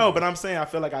right reason. No, but I'm saying I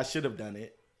feel like I should have done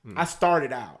it. I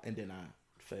started out and then I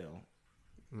fell.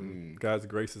 God's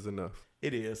grace is enough.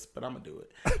 It is, but I'm gonna do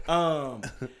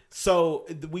it. So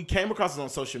we came across it on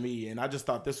social media, and I just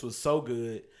thought this was so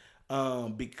good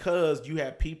because you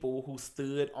had people who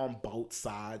stood on both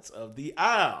sides of the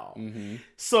aisle.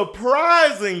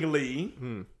 Surprisingly,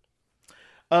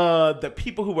 the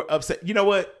people who were upset. You know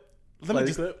what? Let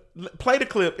me play the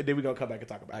clip, and then we're gonna come back and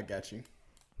talk about it. I got you.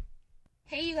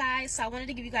 Hey you guys, so I wanted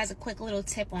to give you guys a quick little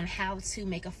tip on how to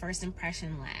make a first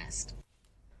impression last.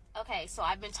 Okay, so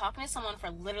I've been talking to someone for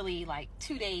literally like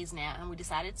 2 days now, and we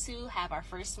decided to have our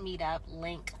first meetup,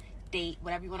 link, date,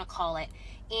 whatever you want to call it.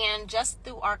 And just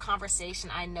through our conversation,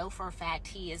 I know for a fact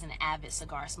he is an avid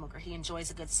cigar smoker. He enjoys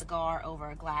a good cigar over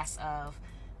a glass of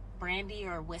brandy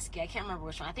or whiskey. I can't remember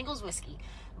which one. I think it was whiskey.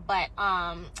 But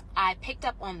I picked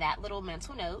up on that little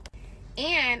mental note.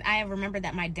 And I remembered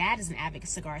that my dad is an avid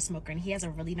cigar smoker, and he has a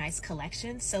really nice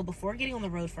collection. So before getting on the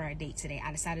road for our date today,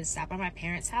 I decided to stop by my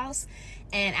parents' house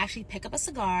and actually pick up a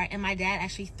cigar. And my dad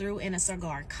actually threw in a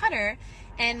cigar cutter.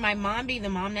 And my mom, being the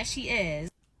mom that she is,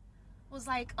 was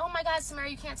like, oh my God, Samara,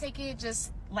 you can't take it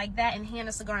just like that and hand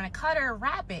a cigar in a cutter,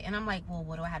 wrap it. And I'm like, well,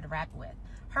 what do I have to wrap it with?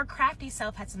 Her crafty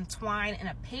self had some twine in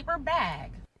a paper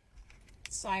bag.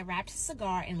 So I wrapped the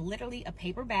cigar in literally a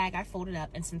paper bag I folded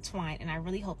up and some twine, and I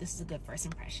really hope this is a good first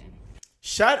impression.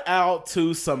 Shout out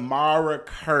to Samara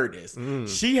Curtis.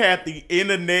 She had the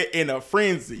internet in a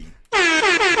frenzy.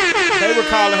 They were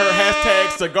calling her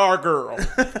hashtag cigar girl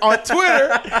on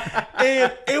Twitter.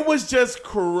 And it was just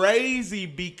crazy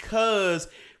because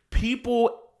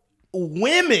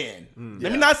women,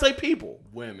 let me not say people,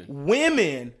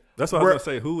 women that's what I was going to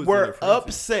say. Who was were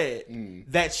upset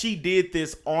that she did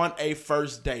this on a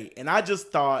first date. And I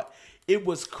just thought it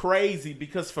was crazy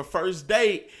because for first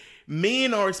date,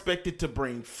 men are expected to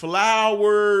bring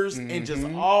flowers and just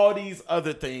all these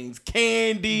other things,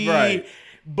 candy. Right.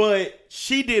 But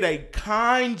she did a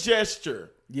kind gesture.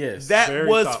 Yes. That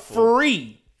was thoughtful.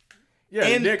 Free. Yeah,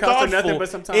 it didn't cost her nothing but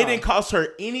some time. It didn't cost her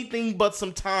anything but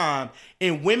some time.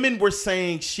 And women were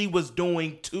saying she was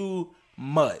doing too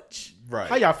much. Right.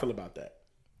 How y'all feel about that?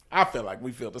 I feel like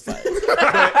we feel the same.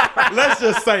 But let's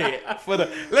just say it for the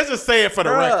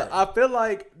record. I feel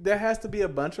like there has to be a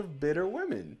bunch of bitter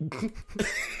women.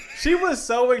 She was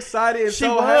so excited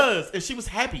and and she was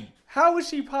happy. How was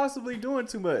she possibly doing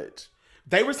too much?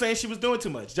 They were saying she was doing too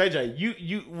much.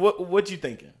 JJ, what you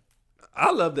thinking?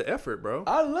 I love the effort, bro.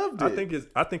 I loved it.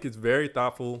 I think it's very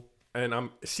thoughtful, and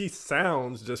she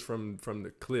sounds, just from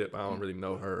the clip, I don't really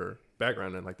know her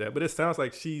background and like that, but it sounds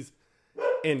like she's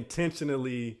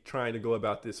intentionally trying to go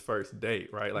about this first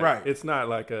date, right? Like, right. It's not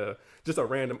like just a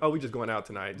random, we just going out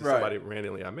tonight, just somebody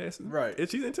randomly I met. Right.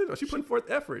 She's intentional. She's putting forth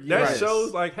effort. That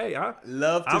shows like, hey, I'm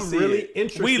really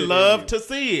interested. We love to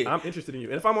see it. I'm interested in you.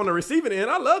 And if I'm on the receiving end,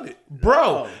 I love it.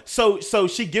 Bro. So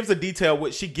she gives a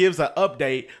detail, she gives an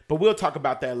update, but we'll talk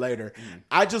about that later.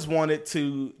 I just wanted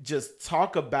to just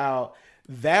talk about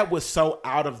that was so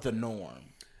out of the norm.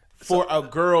 For a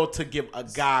girl to give a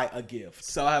guy a gift.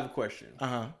 So I have a question.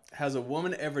 Has a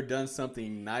woman ever done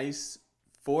something nice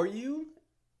for you?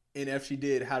 And if she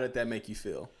did, how did that make you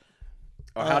feel?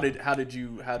 Or how did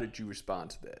you respond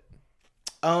to that?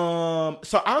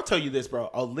 So I'll tell you this,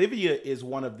 bro. Olivia is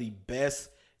one of the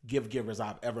best gift givers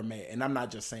I've ever met. And I'm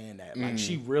not just saying that. Like,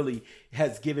 she really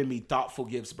has given me thoughtful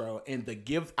gifts, bro. And the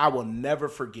gift I will never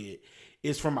forget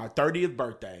is for my 30th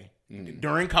birthday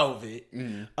during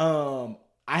COVID.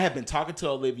 I had been talking to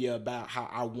Olivia about how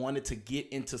I wanted to get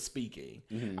into speaking.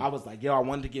 I was like, I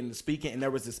wanted to get into speaking. And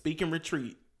there was a speaking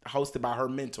retreat hosted by her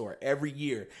mentor every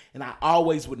year. And I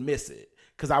always would miss it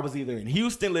because I was either in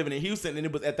Houston, living in Houston, and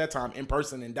it was at that time in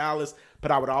person in Dallas,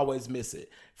 but I would always miss it.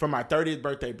 For my 30th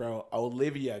birthday, bro,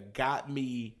 Olivia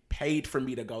paid for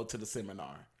me to go to the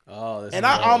seminar. Oh, that's and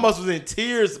dope. I almost was in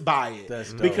tears by it.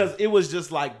 That's dope. Because it was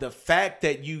just like the fact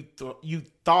that you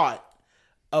thought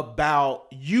about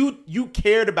you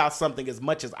cared about something as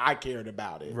much as I cared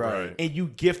about it. Right. And you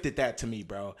gifted that to me,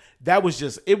 bro. That was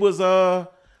just, it was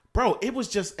bro, it was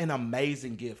just an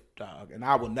amazing gift, dog, and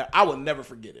I will never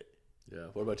forget it. Yeah.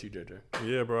 What about you, JJ?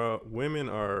 Yeah, bro. Women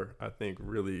are, I think,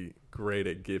 really great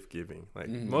at gift giving. Like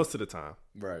most of the time.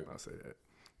 Right. I'll say that.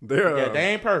 They're Yeah,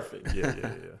 they ain't perfect. yeah.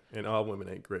 And all women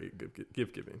ain't great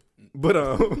gift giving. But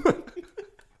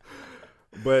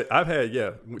but I've had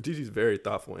Gigi's very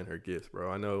thoughtful in her gifts, bro.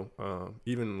 I know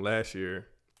even last year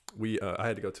I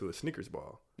had to go to a sneakers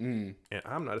ball. And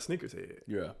I'm not a sneakers head.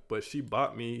 Yeah. But she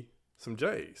bought me some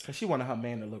J's. Cause she wanted her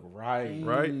man to look right.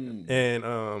 Right?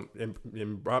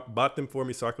 And bought them for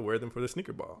me so I could wear them for the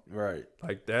sneaker ball. Right.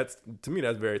 Like that's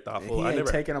very thoughtful. He I ain't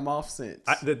never taking them off since.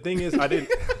 the thing is I didn't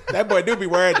That boy do be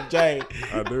wearing the J.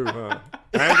 I do, huh?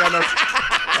 I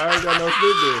ain't got no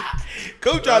sneakers.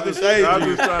 Coop tried to shade I'm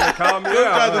you. just trying to calm me Coop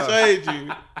down. tried to shade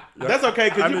you. That's okay,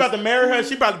 cause you about to marry her.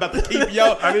 She probably about to keep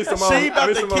your. I need some more. She about I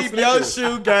need to some more keep your sneakers.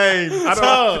 shoe game.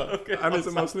 I need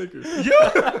some more sneakers.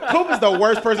 Coop is the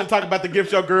worst person to talk about the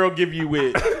gifts your girl give you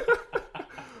with.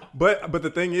 But the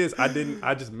thing is,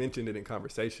 I just mentioned it in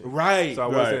conversation. Right.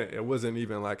 So it wasn't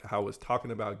even like I was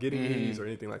talking about getting these or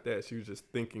anything like that. She was just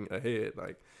thinking ahead,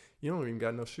 like, you don't even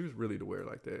got no shoes really to wear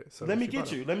like that. So Let me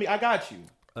get you. I got you.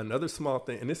 Another small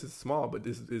thing, and this is small, but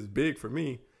this is big for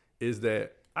me, is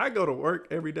that I go to work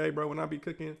every day, bro. When I be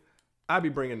cooking, I be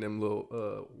bringing them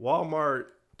little Walmart,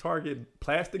 Target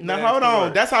plastic Now bags hold to on.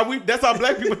 work. That's how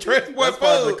black people transport That's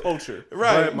part of the food. culture.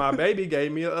 Right. But my baby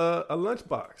gave me a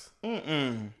lunchbox.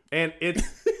 And it's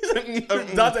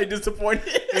Dontae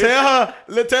disappointed. Tell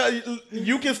her,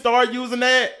 you can start using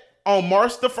that on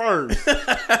March the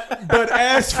 1st. But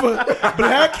as for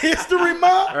Black History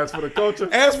Month, as for the culture.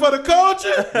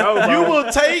 No,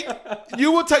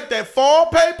 you will take that fall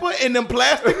paper and them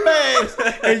plastic bags,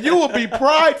 and you will be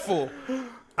prideful.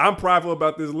 I'm prideful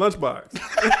about this lunchbox.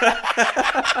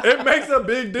 It makes a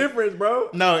big difference, bro.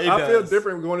 No, it I feel does.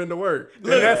 different going into work.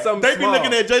 Look, And that's something they be small.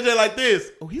 looking at JJ like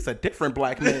this. Oh, he's a different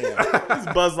black man. He's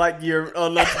Buzz Lightyear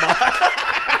lunchbox.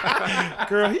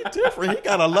 Girl, he different. He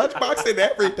got a lunchbox and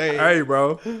everything. Hey,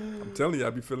 bro. I'm telling you, I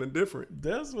be feeling different.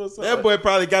 That's what's up. That boy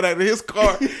probably got out of his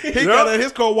car. He got out of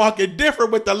his car walking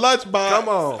different with the lunchbox. Come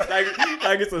on.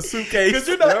 like it's a suitcase. Because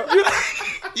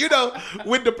you know,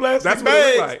 with the plastic That's what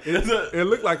bags. it looked like. It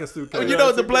looked like a suitcase. You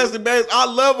know the plastic bags, I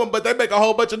love them, but they make a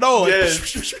whole bunch of noise.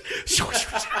 Yes.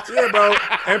 Yeah, bro.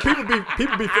 And people be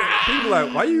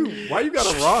like, why you got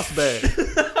a Ross bag?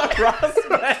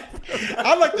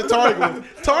 I like the Target ones.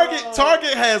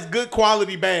 Target has good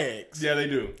quality bags. Yeah, they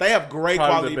do. They have great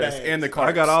Probably quality the best. bags. And the carts.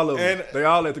 I got all of them. And- They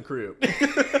all at the crib.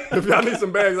 If y'all need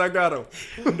some bags, I got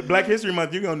them. Black History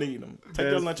Month, you're gonna need them. Take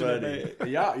your That's lunch in funny. that bag.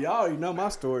 Y'all, you know my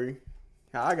story.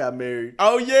 How I got married.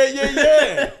 Oh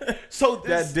yeah. So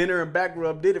That dinner and back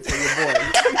rub did it for your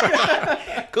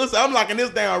boy. Cause I'm locking this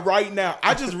down right now.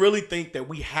 I just really think that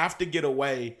we have to get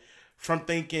away from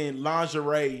thinking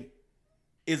lingerie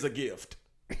is a gift.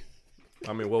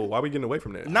 I mean, well, why are we getting away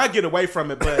from that? Not get away from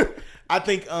it, but I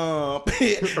think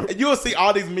you'll see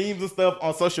all these memes and stuff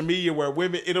on social media where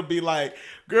women, it'll be like,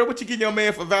 girl, what you get your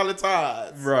man for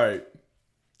Valentine's? Right.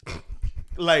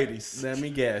 Ladies. Let me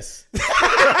guess.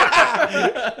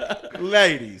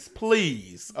 Ladies,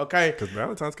 please. Okay. Because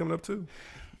Valentine's coming up too.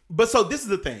 But so this is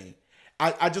the thing.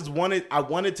 I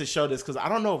wanted to show this because I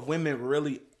don't know if women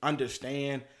really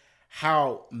understand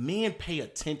how men pay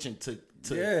attention to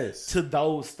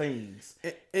those things.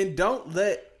 And don't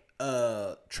let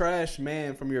a trash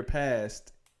man from your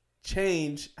past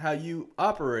change how you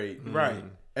operate. Right.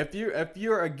 If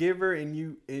you're a giver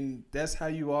and that's how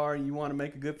you are and you want to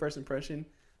make a good first impression,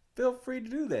 feel free to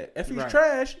do that. If he's Right.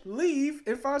 trash, leave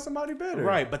and find somebody better.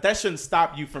 Right. But that shouldn't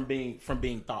stop you from being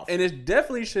thoughtful. And it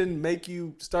definitely shouldn't make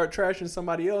you start trashing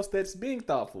somebody else that's being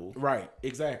thoughtful. Right.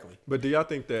 Exactly. But do y'all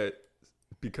think that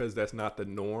because that's not the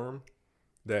norm,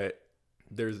 that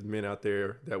there's men out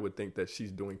there that would think that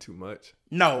she's doing too much?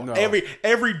 No.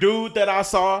 Every dude that I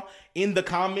saw in the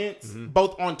comments,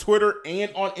 both on Twitter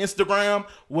and on Instagram,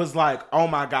 was like, "Oh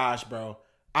my gosh, bro,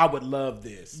 I would love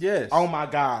this. Yes. Oh my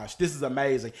gosh, this is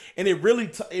amazing." And it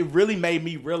really made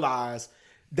me realize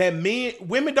that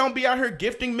women don't be out here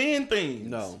gifting men things.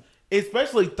 No.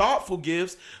 Especially thoughtful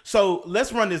gifts. So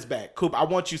let's run this back. Coop, I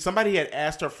want you. Somebody had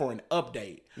asked her for an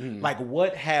update. Like,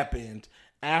 what happened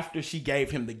after she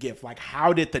gave him the gift? Like,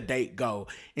 how did the date go?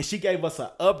 And she gave us an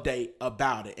update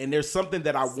about it. And there's something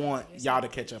that I want y'all to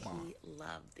catch up on. He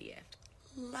loved the gift.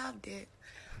 Loved it.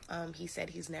 He said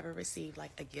he's never received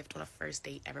like a gift on a first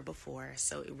date ever before,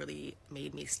 so it really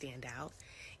made me stand out.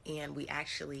 and we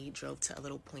actually drove to a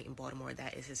little point in Baltimore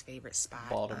that is his favorite spot.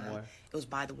 Baltimore. It was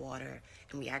by the water,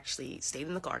 and we actually stayed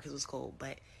in the car because it was cold,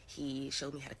 but he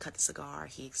showed me how to cut the cigar.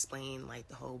 He explained like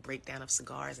the whole breakdown of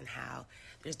cigars and how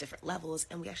there's different levels,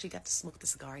 and we actually got to smoke the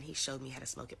cigar, and he showed me how to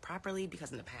smoke it properly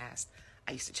because in the past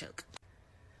I used to choke.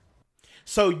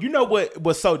 So you know what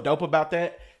was so dope about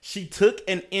that? She took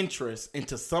an interest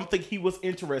into something he was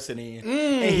interested in,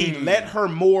 and he let her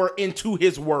more into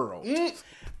his world.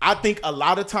 I think a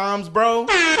lot of times, bro, and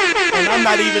I'm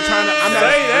not even trying to. I'm not,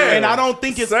 and I don't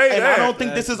think it's. And I don't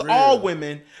think this is all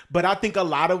women, but I think a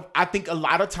lot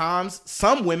of times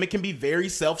some women can be very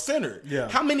self-centered. Yeah.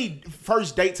 How many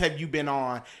first dates have you been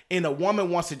on, and a woman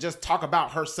wants to just talk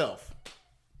about herself?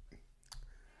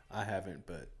 I haven't,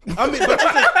 but I mean, but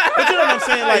you know what I'm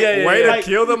saying? Like, Way to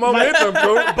kill the momentum,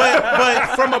 Coop.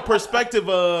 But from a perspective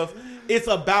of, it's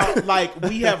about like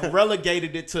we have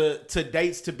relegated it to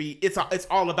dates to be it's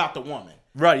all about the woman.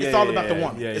 Right, It's yeah, all yeah, about the yeah,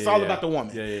 woman. yeah, It's yeah, all yeah. about the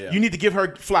woman. Yeah. You need to give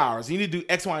her flowers. You need to do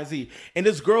X, Y, and Z. And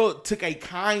this girl took a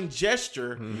kind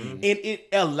gesture and it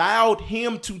allowed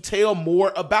him to tell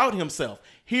more about himself.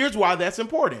 Here's why that's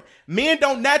important. Men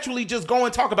don't naturally just go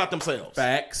and talk about themselves.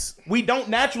 facts. We don't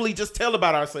naturally just tell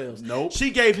about ourselves. Nope. She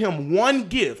gave him one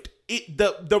gift.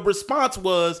 The response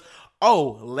was,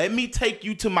 oh, let me take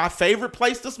you to my favorite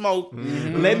place to smoke.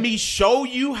 Let me show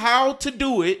you how to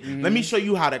do it. Let me show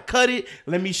you how to cut it.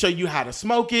 Let me show you how to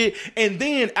smoke it. And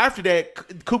then after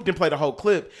that, Coop didn't play the whole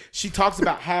clip. She talks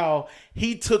about how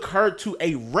he took her to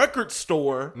a record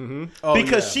store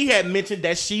because she had mentioned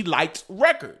that she liked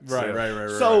records. Right.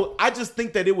 So I just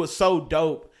think that it was so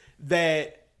dope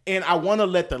that, and I want to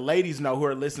let the ladies know who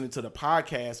are listening to the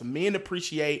podcast, men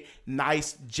appreciate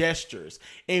nice gestures.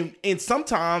 And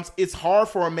sometimes it's hard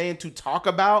for a man to talk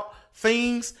about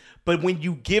things, but when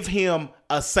you give him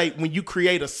when you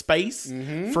create a space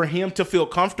for him to feel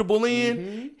comfortable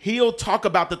in, he'll talk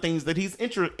about the things that he's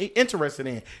interested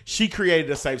in. She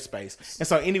created a safe space. And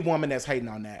so any woman that's hating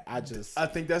on that, I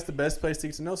think that's the best place to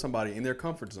get to know somebody, in their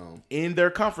comfort zone. in their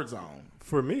comfort zone.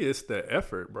 For me, it's the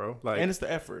effort, bro. Like, And it's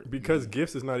the effort. because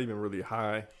gifts is not even really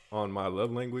high on my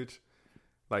love language.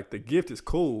 Like, the gift is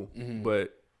cool,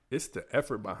 but it's the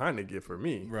effort behind the gift for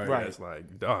me. Right. It's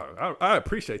like, dog, I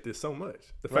appreciate this so much.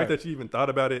 The fact that you even thought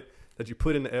about it, that you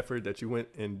put in the effort, that you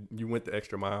went the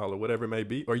extra mile or whatever it may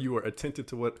be, or you were attentive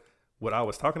to what I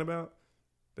was talking about,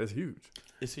 that's huge.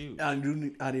 It's huge. I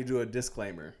need to do a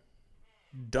disclaimer.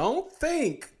 Don't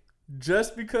think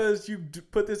just because you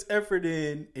put this effort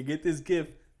in and get this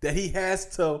gift that he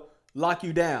has to lock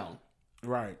you down.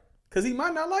 Right. Because he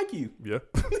might not like you. Yeah.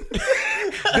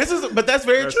 But that's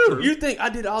very That's true. true. You think I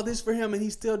did all this for him and he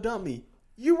still dumped me.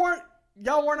 Y'all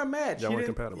weren't a match. Y'all weren't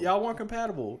compatible. Y'all weren't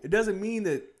compatible. It doesn't mean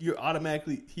that you're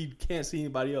automatically, he can't see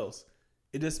anybody else.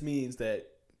 It just means that,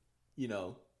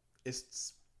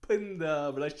 it's putting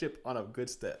the relationship on a good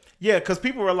step. Yeah, because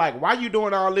people were like, why you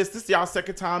doing all this? This is y'all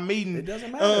second time meeting. It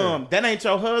doesn't matter. That ain't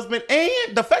your husband.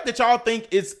 And the fact that y'all think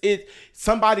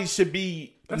somebody should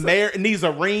be married, needs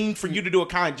a ring for you to do a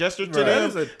kind gesture to That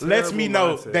is a them, lets me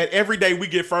terrible know mindset. that every day we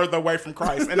get further away from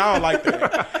Christ. And I don't like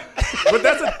that. But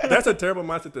that's a terrible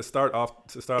mindset to start off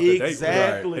the date with.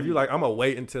 Exactly. If you're like, I'm gonna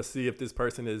wait until see if this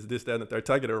person is this, that, and the third,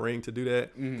 till I get a ring to do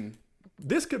that.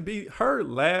 This could be her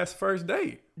last first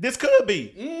date. This could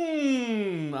be.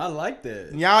 I like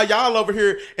that. Y'all over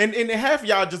here, and half of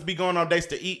y'all just be going on dates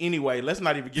to eat anyway. Let's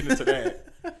not even get into that.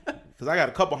 Because I got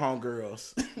a couple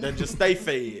homegirls that just stay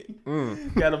fed.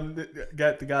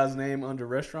 Got the guy's name under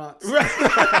restaurants.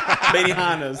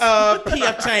 Benihana's.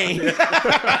 PF chain.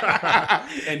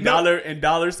 and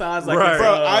dollar signs like Right. it's,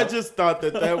 Bro, I just thought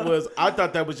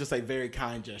that was just a very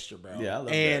kind gesture, bro. Yeah, I love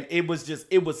and that.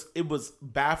 it was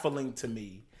baffling to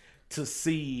me to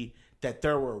see that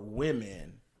there were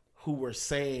women who were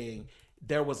saying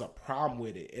there was a problem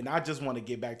with it. And I just want to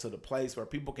get back to the place where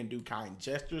people can do kind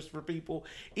gestures for people,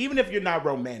 even if you're not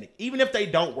romantic, even if they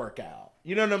don't work out.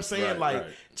 You know what I'm saying? Right.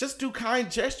 Just do kind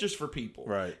gestures for people.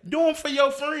 Right. Do them for your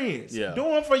friends. Yeah. Do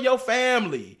them for your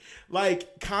family.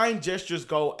 Like, kind gestures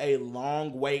go a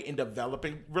long way in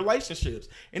developing relationships.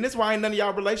 And that's why ain't none of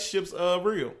y'all relationships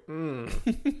real.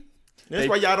 That's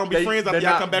why y'all don't be friends after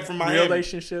y'all come back from Miami.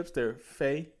 Relationships, they're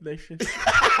fake relationships.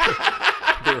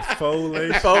 They're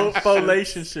faux Faux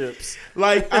relationships.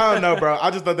 Like, I don't know, bro.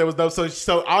 I just thought that was dope.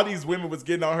 So all these women was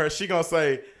getting on her. She gonna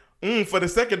say, for the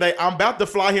second day, I'm about to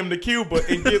fly him to Cuba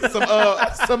and get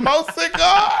some more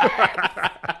cigars.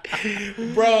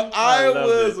 Bro,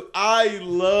 I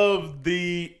love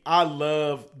the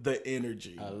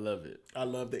energy. I love it. I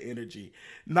love the energy.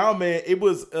 No, man, it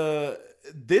was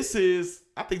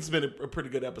I think it's been a pretty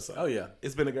good episode. Oh, yeah.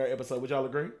 It's been a great episode. Would y'all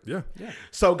agree? Yeah.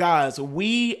 So guys,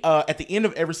 we at the end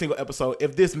of every single episode,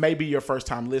 if this may be your first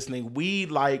time listening, we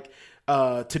like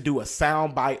to do a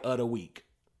sound bite of the week.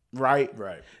 Right.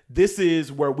 This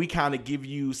is where we kind of give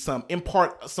you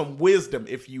impart some wisdom,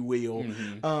 if you will,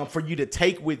 for you to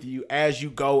take with you as you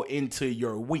go into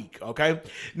your week. Okay.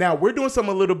 Now we're doing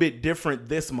something a little bit different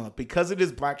this month because it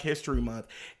is Black History Month.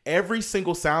 Every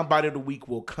single soundbite of the week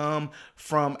will come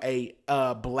from a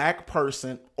Black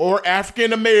person or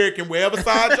African American, wherever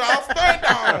side y'all stand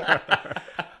on,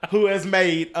 who has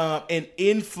made an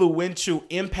influential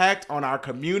impact on our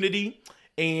community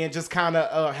and just kind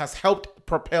of has helped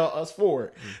propel us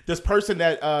forward. This person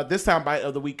that this soundbite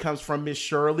of the week comes from Miss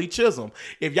Shirley Chisholm.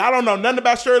 If y'all don't know nothing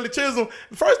about Shirley Chisholm,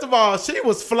 first of all, she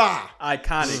was fly.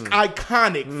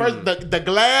 Iconic. First, the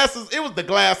glasses, it was the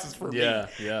glasses for me.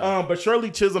 Yeah. But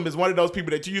Shirley Chisholm is one of those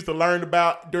people that you used to learn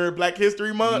about during Black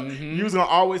History Month. You was going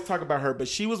to always talk about her, but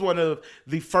she was one of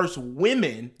the first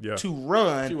women to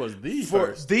run. She was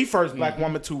the first Black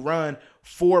woman to run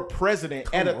for president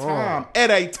at a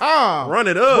time run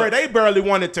it up where they barely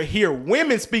wanted to hear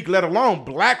women speak, let alone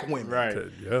Black women. Right.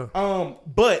 Yeah.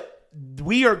 But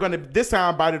we are going to, this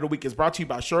soundbite of the week is brought to you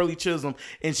by Shirley Chisholm.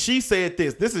 And she said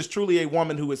this is truly a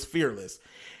woman who is fearless.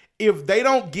 If they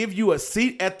don't give you a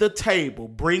seat at the table,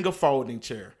 bring a folding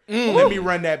chair. Let me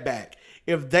run that back.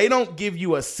 If they don't give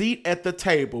you a seat at the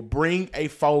table, bring a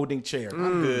folding chair.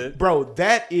 I'm good. Bro,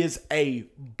 that is a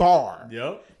bar.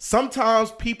 Yep.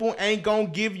 Sometimes people ain't gonna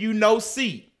give you no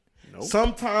seat. Nope.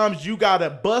 Sometimes you gotta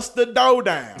bust the dough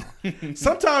down.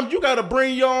 Sometimes you gotta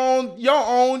bring your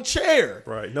own chair.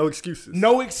 Right. No excuses.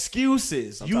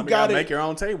 Sometimes you gotta make your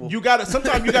own table.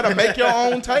 Sometimes you gotta make your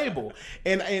own table.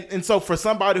 And so for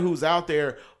somebody who's out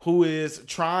there who is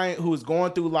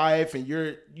going through life and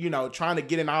you're, trying to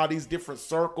get in all these different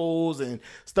circles and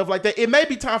stuff like that, it may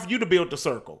be time for you to build the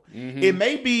circle. It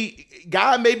may be,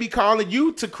 God may be calling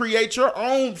you to create your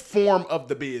own form of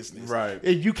the business. Right.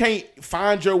 If you can't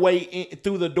find your way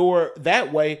through the door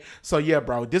that way. So yeah,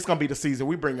 bro, this gonna be the season.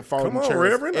 We bringing folding chairs. Come on,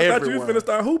 Reverend. I thought you was finna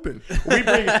start hooping.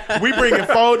 We bringing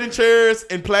folding chairs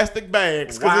in plastic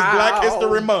bags because it's Black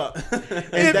History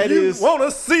Month. And if you want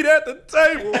a seat at the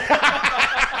table.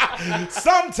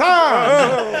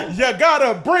 Sometimes you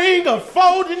gotta bring a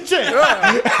folding chair.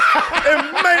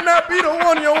 It may not be the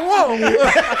one you want,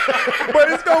 but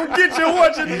it's gonna get you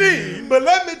what you need. But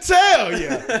let me tell you,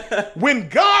 when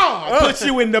God puts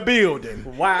you in the building,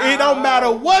 it don't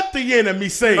matter what the enemy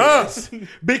says,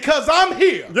 because I'm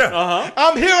here. Yeah.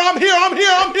 I'm here.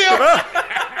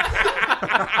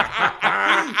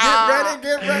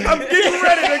 Get ready. I'm getting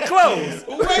ready to close.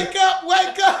 Wake up.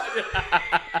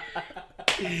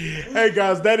 Hey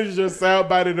guys, that is your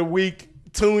soundbite of the week.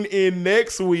 Tune in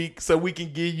next week so we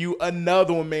can give you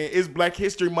another one, man. It's Black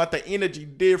History Month. The energy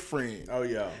different. Oh,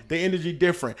 yeah. The energy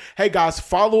different. Hey, guys,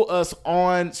 follow us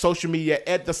on social media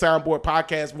at The Soundboard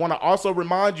Podcast. Want to also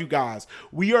remind you guys,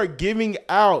 we are giving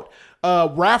out,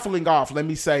 raffling off, let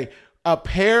me say, a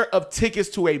pair of tickets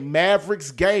to a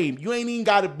Mavericks game. You ain't even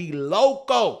got to be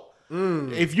loco.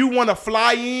 If you want to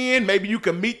fly in, maybe you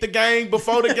can meet the gang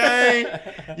before the game.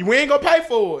 You ain't gonna pay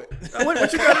for it.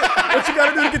 What you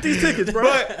gotta do to get these tickets, bro?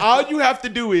 But all you have to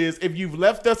do is, if you've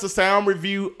left us a sound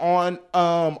review on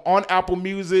Apple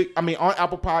Music, on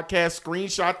Apple Podcasts,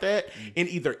 screenshot that and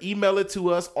either email it to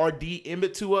us or DM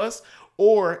it to us.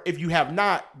 Or if you have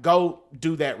not, go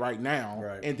do that right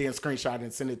now and then screenshot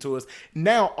and send it to us.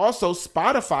 Now, also,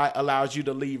 Spotify allows you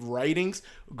to leave ratings.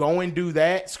 Go and do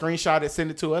that. Screenshot it, send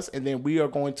it to us, and then we are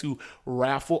going to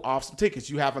raffle off some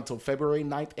tickets. You have until February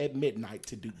 9th at midnight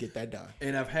to get that done.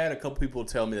 And I've had a couple people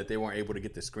tell me that they weren't able to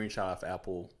get the screenshot off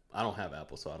Apple. I don't have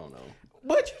Apple, so I don't know.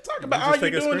 What you talking about? All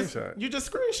you doing is you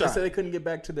just screenshot. They said they couldn't get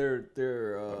back to their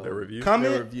review.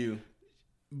 Comment? Their review.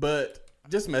 But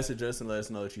just message us and let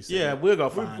us know that you said. Yeah, we'll go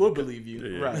find We'll believe you.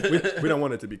 Yeah. Right. We don't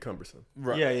want it to be cumbersome.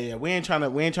 Right. Yeah. We ain't trying to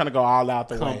go all out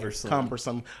the way.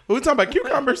 Cumbersome. We talking about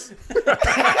cucumbers.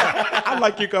 I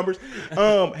like cucumbers.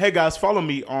 Hey guys, follow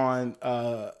me on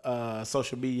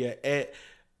social media at,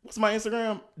 what's my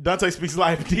Instagram? Dontae Speaks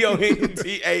Life.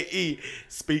 DONTAE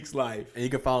Speaks Life. And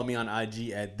you can follow me on IG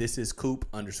at thisiscoop_.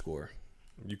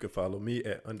 You can follow me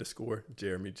at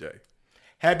 _Jeremy J.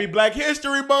 Happy Black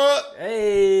History Month.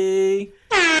 Hey.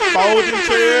 Folding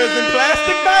chairs and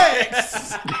plastic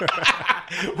bags.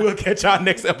 We'll catch y'all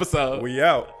next episode. We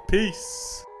out.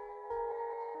 Peace.